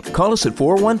ought to be, call us at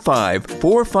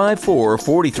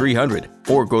 415-454-4300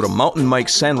 or go to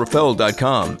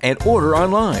mountainmikesanrafael.com and order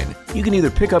online. You can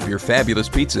either pick up your fabulous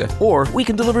pizza or we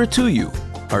can deliver it to you.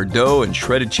 Our dough and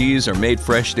shredded cheese are made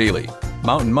fresh daily.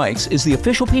 Mountain Mike's is the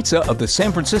official pizza of the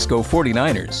San Francisco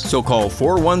 49ers. So call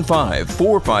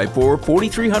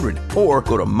 415-454-4300 or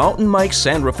go to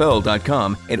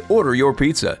mountainmikesanrafael.com and order your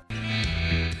pizza.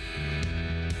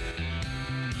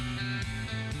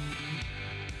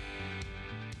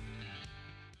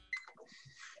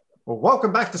 Well,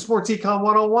 welcome back to Sports Econ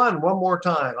 101. One more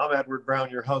time. I'm Edward Brown,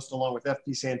 your host, along with FP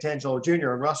Santangelo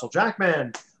Jr. and Russell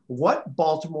Jackman. What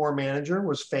Baltimore manager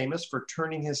was famous for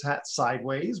turning his hat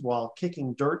sideways while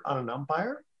kicking dirt on an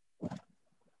umpire?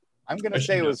 I'm going to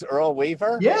say it was Earl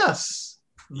Weaver. Yes.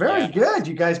 Very good.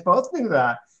 You guys both knew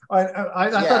that. I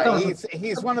thought that was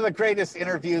he's one of the greatest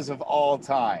interviews of all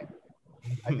time.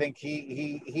 I think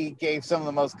he gave some of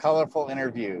the most colorful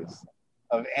interviews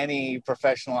of any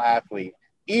professional athlete.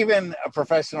 Even a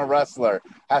professional wrestler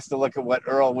has to look at what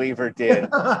Earl Weaver did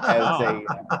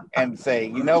and say,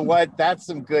 you know what, that's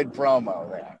some good promo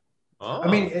there. I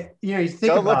mean, you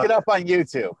think go look it up on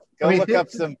YouTube. Look up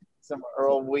some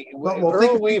Earl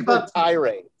Weaver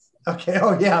tirades. Okay.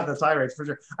 Oh yeah, the tirades for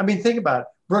sure. I mean, think about it.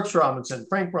 Brooks Robinson,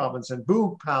 Frank Robinson,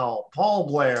 Boo Powell, Paul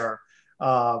Blair,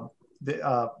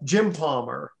 Jim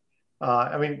Palmer.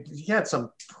 I mean, he had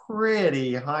some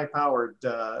pretty high-powered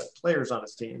players on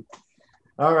his team.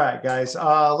 All right, guys.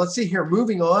 Let's see here.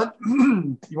 Moving on.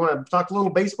 You want to talk a little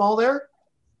baseball there?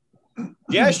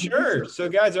 Yeah, sure. So,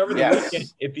 guys, over the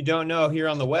weekend, if you don't know, here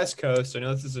on the West Coast, I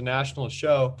know this is a national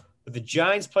show, but the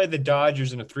Giants played the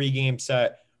Dodgers in a 3-game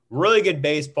set. Really good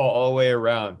baseball all the way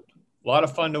around. A lot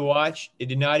of fun to watch. It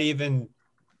did not even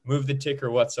move the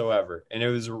ticker whatsoever. And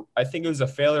I think it was a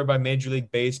failure by Major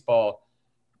League Baseball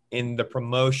in the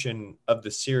promotion of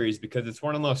the series because it's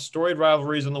one of the most storied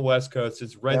rivalries on the West Coast.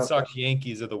 It's Red Sox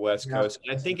Yankees of the West Coast.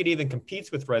 And I think it even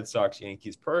competes with Red Sox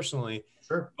Yankees personally.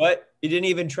 Sure. But it didn't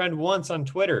even trend once on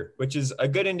Twitter, which is a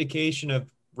good indication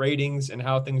of ratings and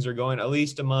how things are going, at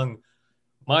least among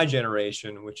my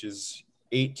generation, which is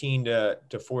 18 to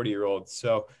 40-year-olds.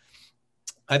 So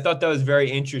I thought that was very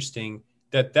interesting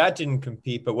that didn't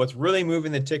compete. But what's really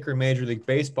moving the ticker in Major League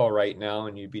Baseball right now,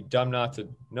 and you'd be dumb not to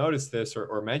notice this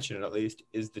or mention it at least,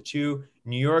 is the 2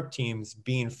 New York teams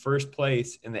being first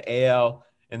place in the AL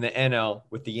and the NL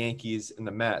with the Yankees and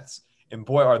the Mets. And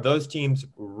boy, are those teams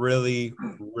really,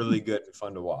 really good and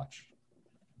fun to watch.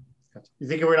 You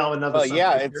think we're on another?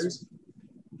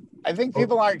 I think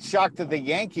people aren't shocked that the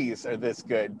Yankees are this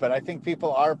good, but I think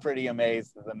people are pretty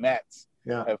amazed that the Mets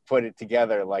have put it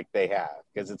together like they have,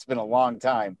 because it's been a long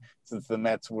time since the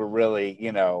Mets were really,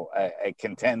 a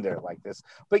contender like this.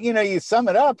 But, you sum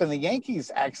it up and the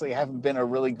Yankees actually haven't been a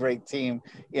really great team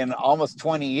in almost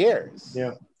 20 years.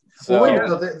 Yeah. So, well, wait a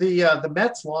minute. The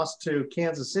Mets lost to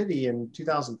Kansas City in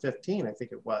 2015, I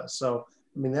think it was. So,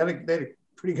 I mean, they had a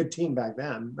pretty good team back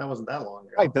then. That wasn't that long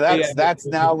ago. Right, but that's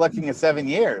now looking at 7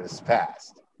 years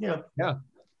past. Yeah.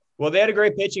 Well, they had a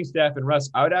great pitching staff, and Russ,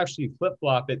 I would actually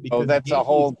flip-flop it because that's a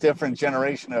whole different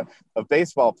generation of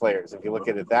baseball players if you look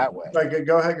at it that way. Right,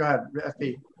 go ahead,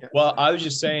 FP. Yeah. Well, I was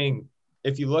just saying,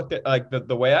 if you looked at like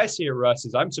the way I see it, Russ,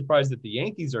 is I'm surprised that the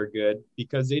Yankees are good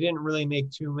because they didn't really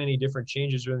make too many different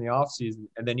changes during the offseason.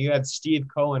 And then you had Steve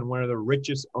Cohen, one of the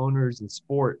richest owners in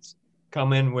sports,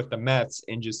 come in with the Mets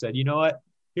and just said, you know what?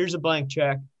 Here's a blank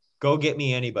check. Go get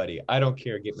me anybody. I don't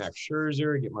care. Get Max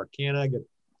Scherzer, get Mark Canha, get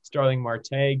Starling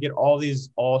Marte, get all these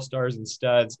all-stars and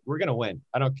studs. We're going to win.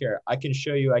 I don't care. I can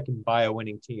show you I can buy a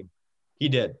winning team. He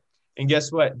did. And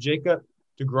guess what? Jacob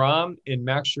deGrom and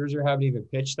Max Scherzer haven't even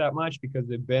pitched that much because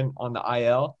they've been on the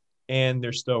IL, and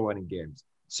they're still winning games.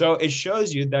 So it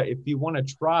shows you that if you want to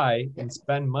try and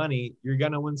spend money, you're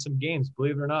going to win some games.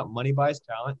 Believe it or not, money buys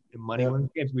talent, and money wins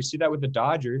games. We see that with the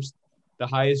Dodgers, the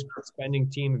highest spending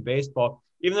team in baseball,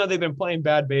 even though they've been playing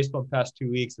bad baseball the past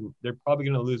 2 weeks, and they're probably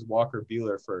going to lose Walker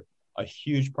Buehler for a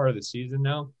huge part of the season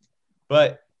now.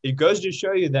 But it goes to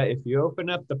show you that if you open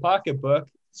up the pocketbook,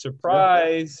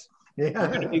 surprise, you're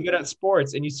going to be good at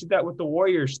sports. And you see that with the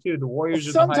Warriors too. The Warriors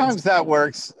are sometimes that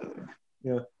works.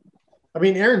 Yeah. I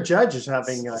mean, Aaron Judge is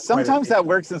having sometimes that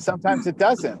works and sometimes it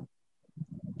doesn't.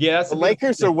 Yeah, the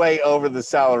Lakers are way over the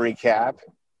salary cap.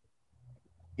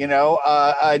 New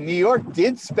York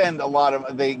did spend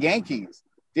the Yankees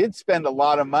did spend a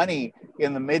lot of money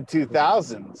in the mid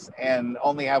 2000s and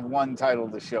only have one title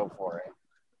to show for it.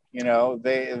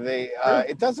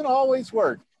 It doesn't always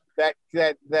work. That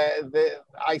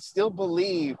I still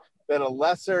believe that a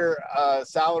lesser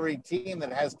salary team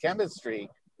that has chemistry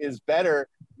is better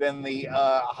than the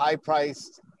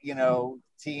high-priced,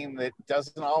 team that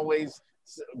doesn't always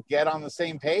get on the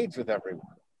same page with everyone.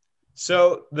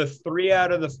 So the 3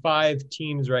 out of the 5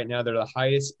 teams right now that are the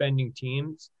highest spending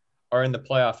teams are in the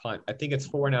playoff hunt. I think it's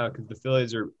 4 now because the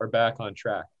Phillies are back on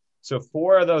track. So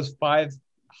 4 of those 5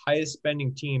 highest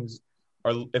spending teams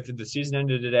are, if the season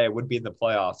ended today, would be in the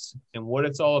playoffs. And what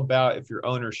it's all about, if your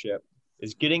ownership,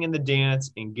 is getting in the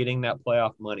dance and getting that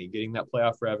playoff money, getting that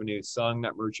playoff revenue, selling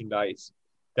that merchandise.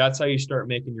 That's how you start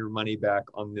making your money back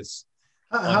on this.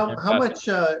 How much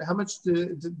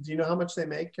do you know how much they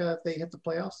make if they hit the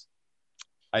playoffs?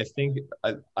 I think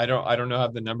I don't know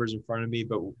have the numbers in front of me,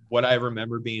 but what I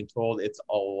remember being told, it's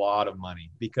a lot of money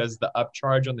because the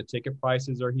upcharge on the ticket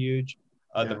prices are huge.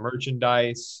 The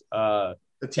merchandise, the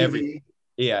TV.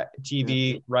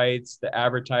 TV rights, the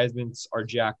advertisements are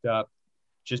jacked up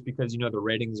just because, the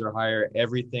ratings are higher.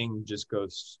 Everything just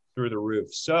goes through the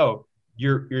roof. So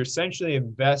you're essentially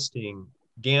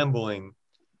gambling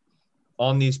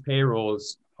on these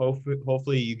payrolls.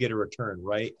 Hopefully you get a return,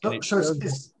 right? And so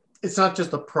it's not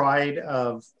just the pride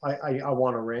of I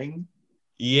want a ring.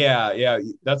 Yeah.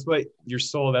 That's what you're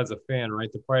sold as a fan,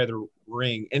 right? The pride of the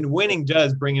ring. And winning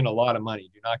does bring in a lot of money.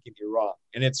 Do not get me wrong.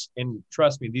 And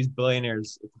trust me, these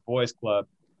billionaires at the boys club,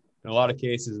 in a lot of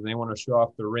cases, they want to show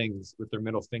off their rings with their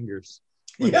middle fingers.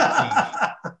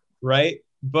 Right?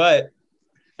 But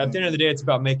at the end of the day, it's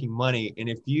about making money. And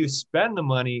if you spend the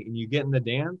money and you get in the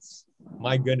dance,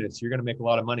 my goodness, you're going to make a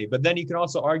lot of money. But then you can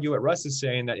also argue what Russ is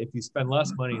saying, that if you spend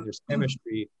less money, there's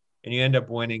chemistry and you end up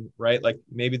winning, right? Like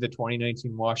maybe the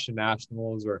 2019 Washington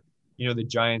Nationals or, the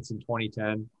Giants in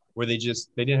 2010, where they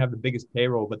didn't have the biggest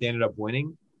payroll, but they ended up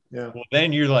winning. Yeah. Well,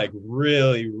 then you're like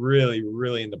really, really,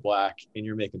 really in the black and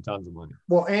you're making tons of money.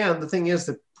 Well, and the thing is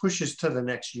that pushes to the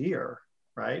next year,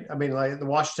 right? I mean, like the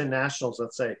Washington Nationals,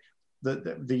 let's say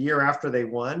the year after they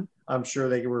won, I'm sure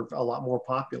they were a lot more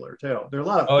popular too. There are a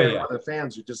lot of other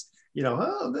fans who just,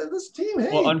 this team. Hey.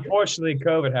 Well, unfortunately,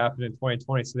 COVID happened in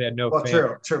 2020, so they had no fans.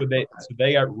 True. So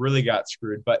they really got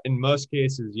screwed. But in most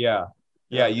cases,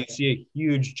 you see a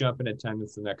huge jump in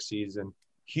attendance the next season,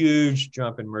 huge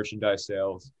jump in merchandise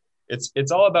sales.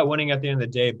 It's all about winning at the end of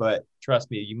the day. But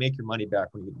trust me, you make your money back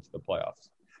when you get into the playoffs.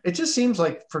 It just seems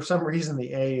like for some reason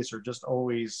the A's are just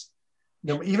always,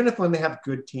 even if when they have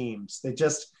good teams, they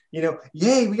just,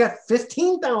 yay, we got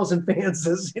 15,000 fans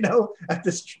at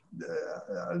this day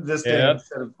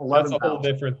instead of 11,000. That's a whole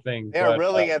different thing. They're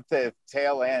really at the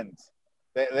tail end.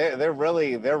 They're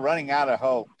running out of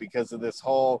hope because of this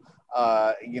whole,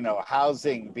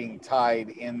 housing being tied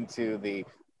into the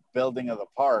building of the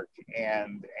park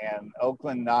and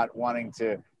Oakland not wanting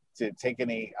to take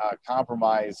any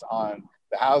compromise on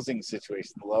the housing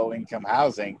situation, the low income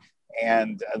housing,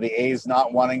 and the A's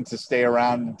not wanting to stay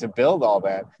around to build all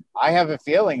that. I have a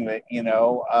feeling that,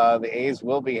 the A's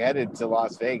will be headed to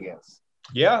Las Vegas.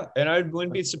 Yeah, and I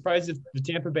wouldn't be surprised if the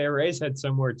Tampa Bay Rays head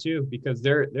somewhere too, because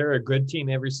they're a good team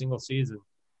every single season,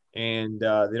 and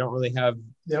they don't really have.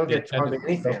 They don't get hardly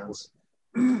any fans.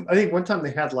 I think one time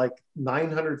they had like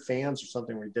 900 fans or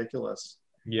something ridiculous.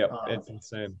 Yeah, it's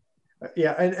insane.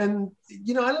 Yeah, and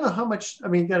I don't know how much. I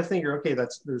mean, you got to figure. Okay,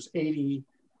 there's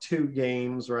 82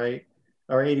 games, right,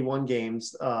 or 81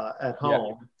 games at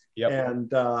home. Yep.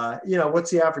 And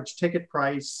what's the average ticket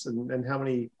price, and how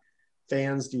many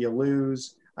fans do you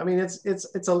lose? I mean,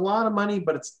 it's a lot of money,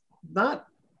 but it's not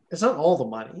all the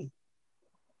money,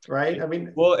 right? I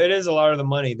mean, well, it is a lot of the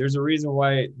money. There's a reason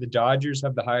why the Dodgers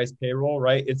have the highest payroll,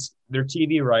 right? It's their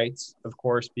TV rights, of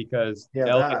course, because the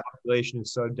LA population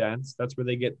is so dense. That's where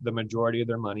they get the majority of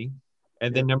their money.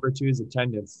 And then number two is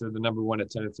attendance. They're the number one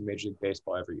attendance in Major League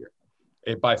Baseball every year,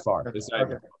 by far. It's not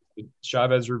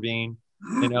Chavez Ravine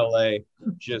in LA.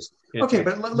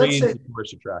 But let's say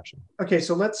tourist attraction. Okay,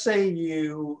 so let's say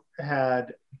you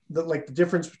had the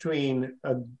difference between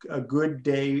a good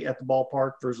day at the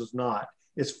ballpark versus not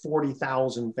is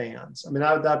 40,000 fans. I mean,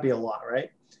 that'd be a lot,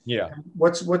 right? Yeah.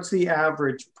 What's the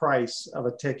average price of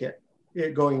a ticket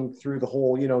going through the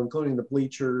whole, including the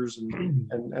bleachers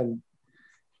and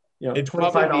it's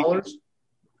 $25?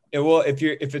 Well, if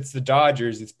it's the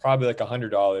Dodgers, it's probably like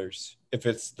 $100. If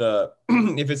it's the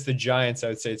Giants, I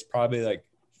would say it's probably like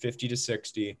 50 to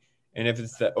 60. And if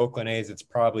it's the Oakland A's, it's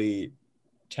probably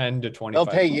 10 to 25.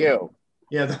 They'll pay you.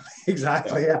 Yeah,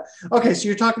 exactly. Yeah. Okay, so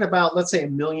you're talking about, let's say,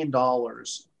 $1 million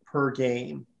per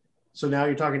game. So now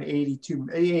you're talking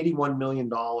 $81 million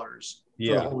for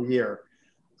the whole year.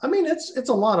 I mean, it's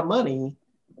a lot of money,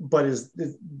 but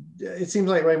it seems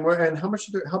like way more. And how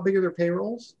big are their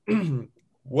payrolls?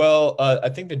 Well, I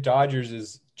think the Dodgers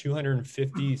is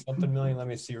 250 something million. Let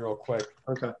me see real quick.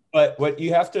 Okay. But what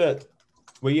you have to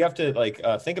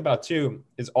think about too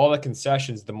is all the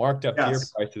concessions, the marked up beer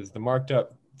prices, the marked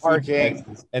up parking,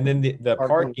 prices, and then the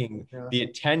parking, the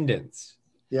attendance.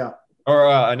 Yeah.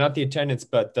 Or not the attendance,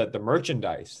 but the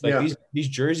merchandise. Like these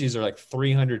jerseys are like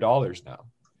 $300 now.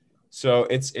 So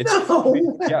it's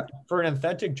for an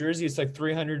authentic jersey, it's like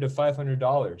 $300 to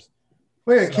 $500.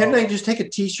 Wait, can't I just take a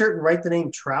T-shirt and write the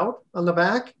name Trout on the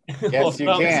back? Yes, you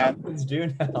can.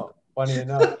 Do now. Funny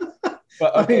enough.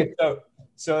 But okay,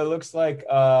 so it looks like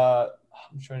I'm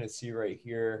trying to see right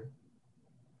here.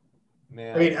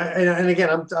 Man. I mean, and again,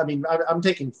 I'm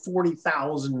taking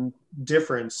 40,000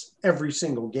 difference every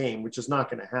single game, which is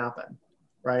not going to happen,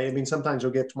 right? I mean, sometimes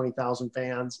you'll get 20,000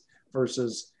 fans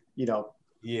versus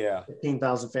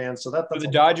 15,000 fans. So the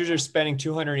Dodgers are spending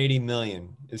 $280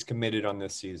 million is committed on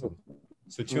this season.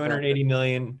 So 280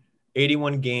 million,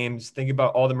 81 games. Think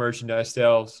about all the merchandise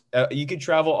sales. You could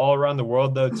travel all around the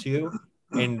world though too.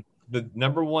 And the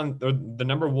number one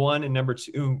and number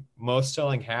two most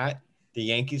selling hat, the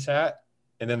Yankees hat,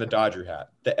 and then the Dodger hat,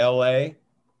 the LA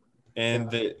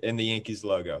and the Yankees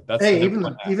logo. That's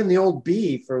even the old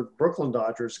B for Brooklyn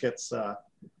Dodgers gets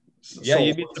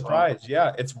you'd be surprised.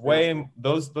 Yeah, it's way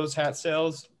those hat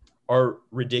sales are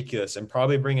ridiculous and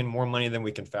probably bring in more money than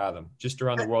we can fathom just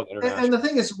around the world. And the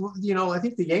thing is, I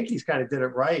think the Yankees kind of did it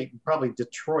right. Probably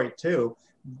Detroit too.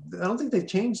 I don't think they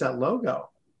changed that logo.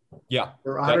 Yeah.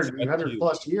 For 100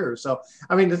 plus years. So,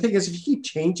 I mean, the thing is, if you keep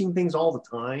changing things all the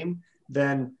time,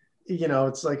 then,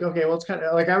 it's like, okay, well, it's kind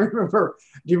of like, do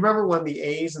you remember when the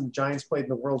A's and the Giants played in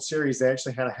the World Series, they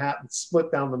actually had a hat that split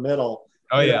down the middle.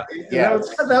 Oh yeah.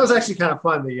 That was actually kind of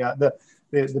fun.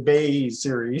 The Bay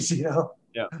series,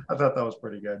 Yeah, I thought that was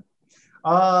pretty good.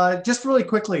 Just really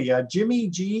quickly, Jimmy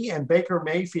G and Baker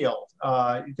Mayfield.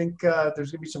 You think there's going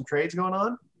to be some trades going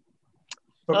on?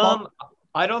 Football?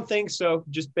 I don't think so.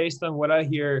 Just based on what I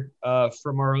hear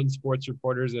from our own sports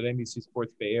reporters at NBC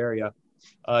Sports Bay Area,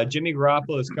 Jimmy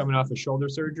Garoppolo is coming off a shoulder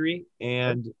surgery,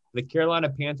 and the Carolina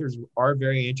Panthers are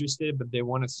very interested, but they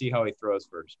want to see how he throws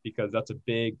first because that's a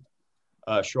big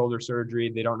shoulder surgery.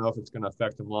 They don't know if it's going to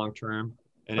affect him long term.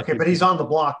 Okay, but he's on the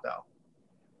block though.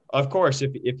 Of course,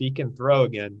 if he can throw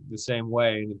again the same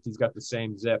way and if he's got the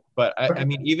same zip. But, I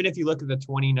mean, even if you look at the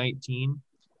 2019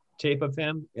 tape of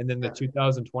him and then the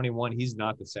 2021, he's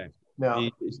not the same. No.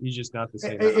 He's just not the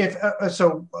same.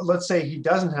 So let's say he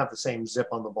doesn't have the same zip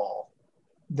on the ball,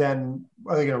 then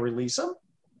are they going to release him?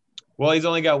 Well, he's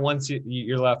only got 1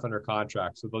 year left under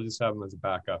contract, so they'll just have him as a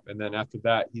backup. And then after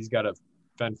that, he's got to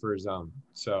fend for his own.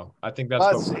 So I think that's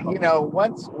once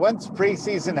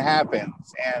preseason happens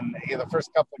and the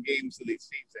first couple of games of the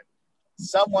season,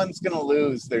 someone's going to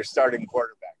lose their starting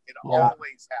quarterback. It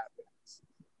always happens.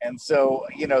 And so,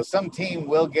 some team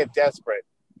will get desperate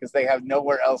because they have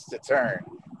nowhere else to turn.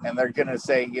 And they're going to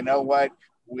say, you know what,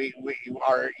 we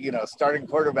are, starting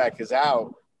quarterback is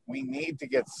out. We need to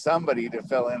get somebody to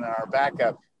fill in our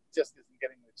backup. Just isn't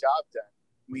getting the job done.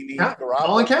 We need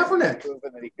Colin Kaepernick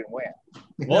proven that he can win.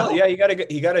 Well, yeah, he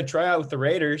got to try out with the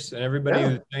Raiders, and everybody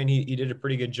was saying he did a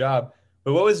pretty good job.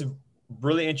 But what was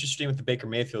really interesting with the Baker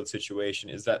Mayfield situation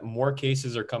is that more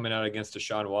cases are coming out against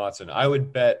Deshaun Watson. I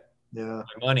would bet my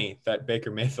money that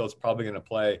Baker Mayfield's probably going to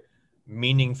play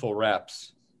meaningful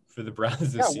reps for the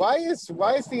Browns this season. Why is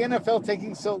the NFL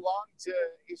taking so long to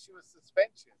issue a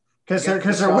suspension? Because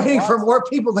they're waiting for more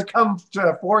people to come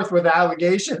forth with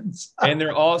allegations. And they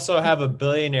also have a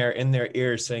billionaire in their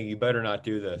ear saying, you better not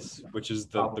do this, which is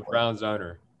the Browns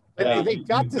owner. But they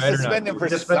got to suspend him for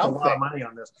something. Spent a lot of money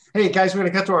on this. Hey, guys, we're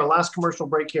going to cut to our last commercial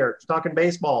break here. We're talking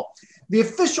baseball. The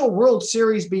official World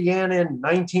Series began in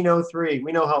 1903.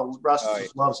 We know how Russ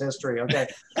loves history. Okay.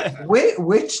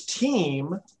 Which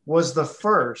team was the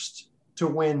first to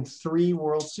win 3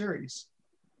 World Series?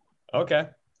 Okay,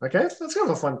 that's kind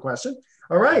of a fun question.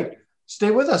 All right.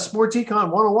 Stay with us. Sports Econ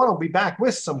 101 will be back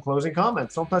with some closing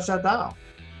comments. Don't touch that dial.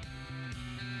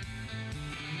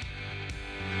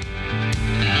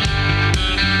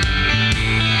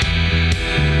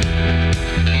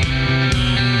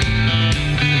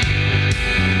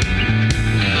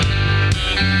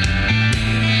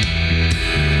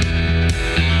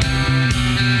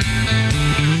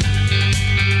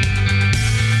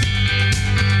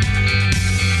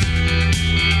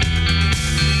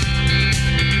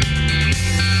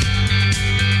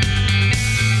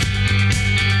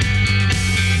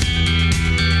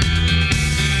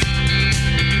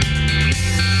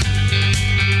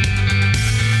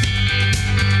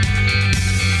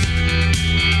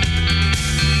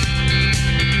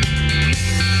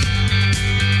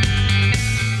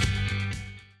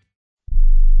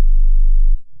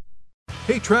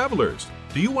 Hey travelers,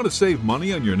 do you want to save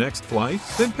money on your next flight?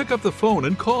 Then pick up the phone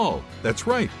and call. That's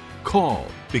right, call,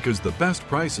 because the best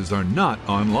prices are not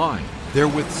online. They're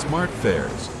with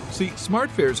SmartFares. See,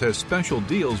 SmartFares has special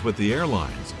deals with the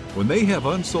airlines. When they have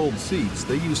unsold seats,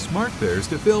 they use SmartFares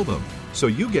to fill them. So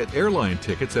you get airline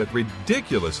tickets at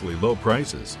ridiculously low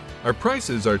prices. Our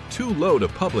prices are too low to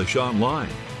publish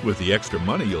online. With the extra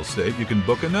money you'll save, you can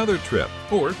book another trip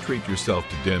or treat yourself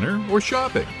to dinner or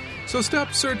shopping. So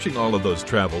stop searching all of those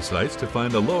travel sites to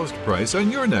find the lowest price on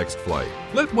your next flight.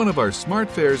 Let one of our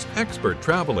SmartFares expert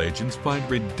travel agents find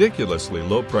ridiculously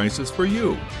low prices for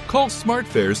you. Call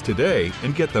SmartFares today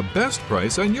and get the best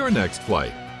price on your next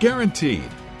flight. Guaranteed.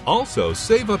 Also,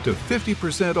 save up to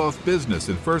 50% off business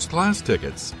and first-class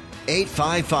tickets.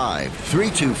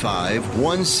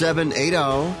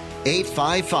 855-325-1780.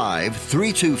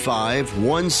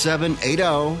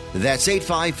 855-325-1780. That's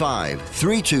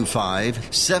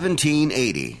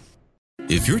 855-325-1780.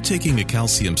 If you're taking a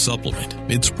calcium supplement,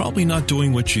 it's probably not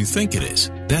doing what you think it is.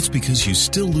 That's because you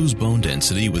still lose bone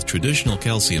density with traditional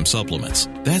calcium supplements.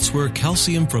 That's where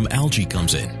calcium from algae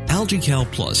comes in.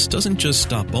 AlgaeCal Plus doesn't just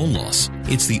stop bone loss.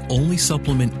 It's the only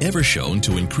supplement ever shown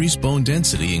to increase bone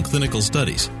density in clinical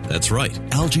studies. That's right.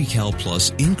 AlgaeCal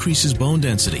Plus increases bone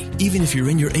density, even if you're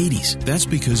in your 80s. That's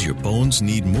because your bones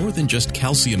need more than just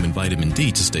calcium and vitamin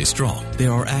D to stay strong.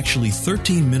 There are actually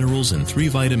 13 minerals and 3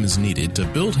 vitamins needed to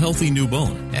build healthy new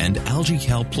bone. And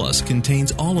AlgaeCal Plus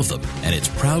contains all of them, and it's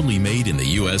proudly made in the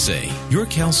USA. Your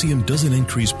calcium doesn't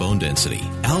increase bone density.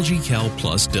 AlgaeCal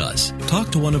Plus does.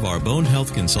 Talk to one of our bone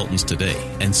health consultants today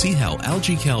and see how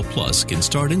AlgaeCal Plus can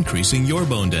start increasing your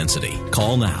bone density.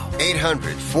 Call now.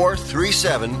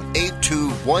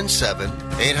 800-437-8217.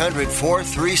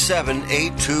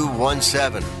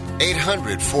 800-437-8217.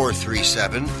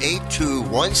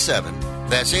 800-437-8217.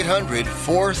 That's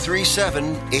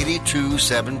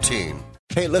 800-437-8217.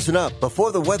 Hey, listen up.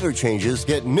 Before the weather changes,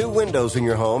 get new windows in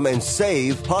your home and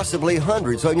save possibly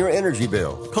hundreds on your energy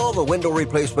bill. Call the Window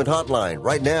Replacement Hotline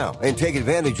right now and take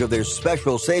advantage of their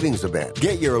special savings event.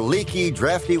 Get your leaky,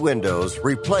 drafty windows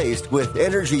replaced with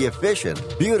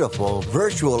energy-efficient, beautiful,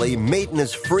 virtually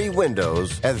maintenance-free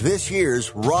windows at this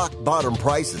year's rock-bottom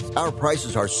prices. Our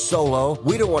prices are so low,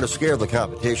 we don't want to scare the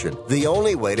competition. The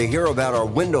only way to hear about our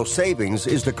window savings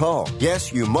is to call.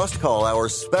 Yes, you must call our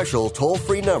special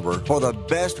toll-free number for the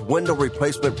best window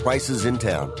replacement prices in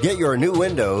town. Get your new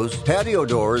windows, patio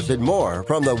doors, and more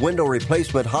from the Window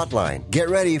Replacement Hotline. Get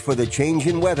ready for the change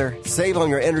in weather. Save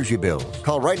on your energy bills.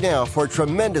 Call right now for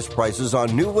tremendous prices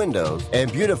on new windows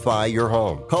and beautify your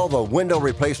home. Call the Window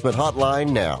Replacement Hotline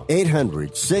now.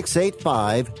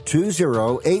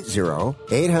 800-685-2080.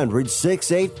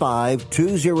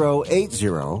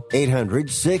 800-685-2080.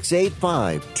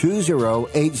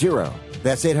 800-685-2080.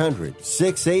 That's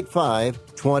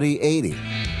 800-685-2080.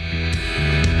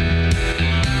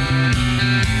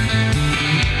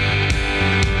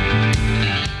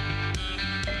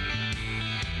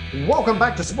 Welcome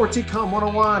back to Sports Econ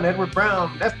 101. Edward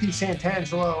Brown, FP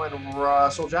Santangelo, and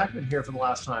Russell Jackman here for the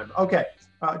last time. Okay,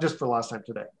 just for the last time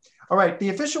today. All right, the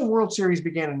official World Series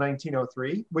began in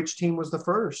 1903. Which team was the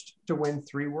first to win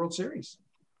 3 World Series?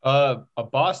 A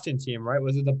Boston team, right?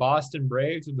 Was it the Boston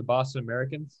Braves or the Boston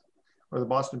Americans? Or the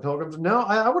Boston Pilgrims? No,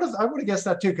 I would have guessed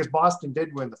that too, because Boston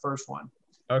did win the first one.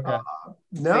 Okay.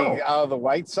 No. The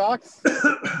White Sox?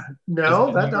 No,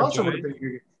 that also would have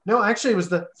been. No, actually, it was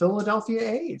the Philadelphia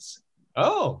A's.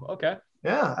 Oh, okay.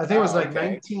 Yeah, I think it was like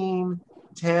 19,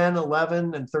 10,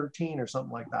 11, and 13 or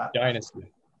something like that.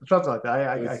 Dynasty. Something like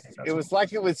that. It was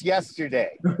like it was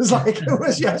yesterday. It was like it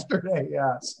was yesterday.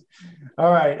 Yes.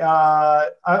 All right.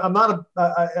 I'm not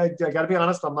I got to be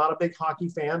honest. I'm not a big hockey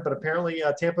fan, but apparently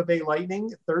Tampa Bay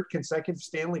Lightning, 3rd consecutive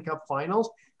Stanley Cup Finals.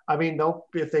 I mean,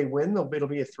 if they win, it'll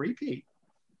be a three-peat.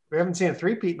 We haven't seen a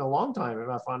three-peat in a long time. We've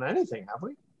not found anything, have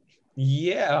we?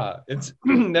 Yeah, it's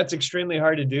that's extremely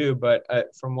hard to do. But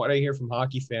from what I hear from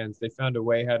hockey fans, they found a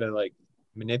way how to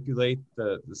manipulate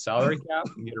the salary cap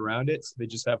and get around it. So they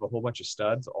just have a whole bunch of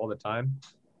studs all the time.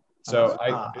 So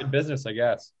good business, I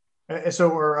guess.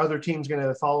 So are other teams going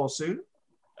to follow suit?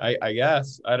 I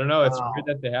guess. I don't know. It's weird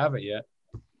that they haven't yet.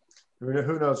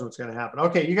 Who knows what's going to happen?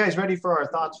 Okay, you guys ready for our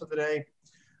thoughts for the day?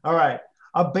 All right.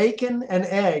 A bacon, an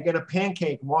egg, and a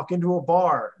pancake walk into a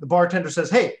bar. The bartender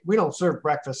says, "Hey, we don't serve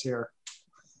breakfast here."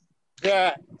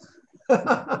 Yeah.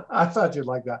 I thought you'd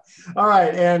like that. All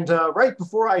right. And right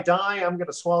before I die, I'm going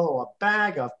to swallow a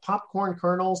bag of popcorn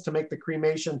kernels to make the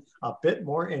cremation a bit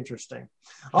more interesting.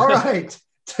 All right.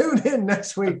 Tune in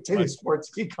next week to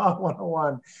Sports Econ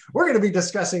 101. We're going to be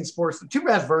discussing sports. Too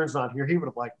bad Vern's not here. He would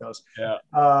have liked those. Yeah.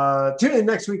 Tune in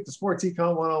next week to Sports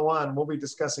Econ 101. We'll be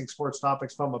discussing sports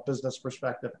topics from a business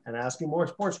perspective and asking more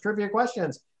sports trivia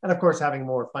questions. And, of course, having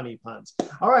more funny puns.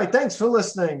 All right. Thanks for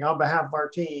listening. On behalf of our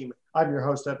team, I'm your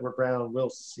host, Edward Brown.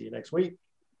 We'll see you next week.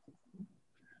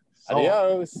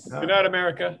 Adios. Good night,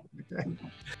 America. Okay.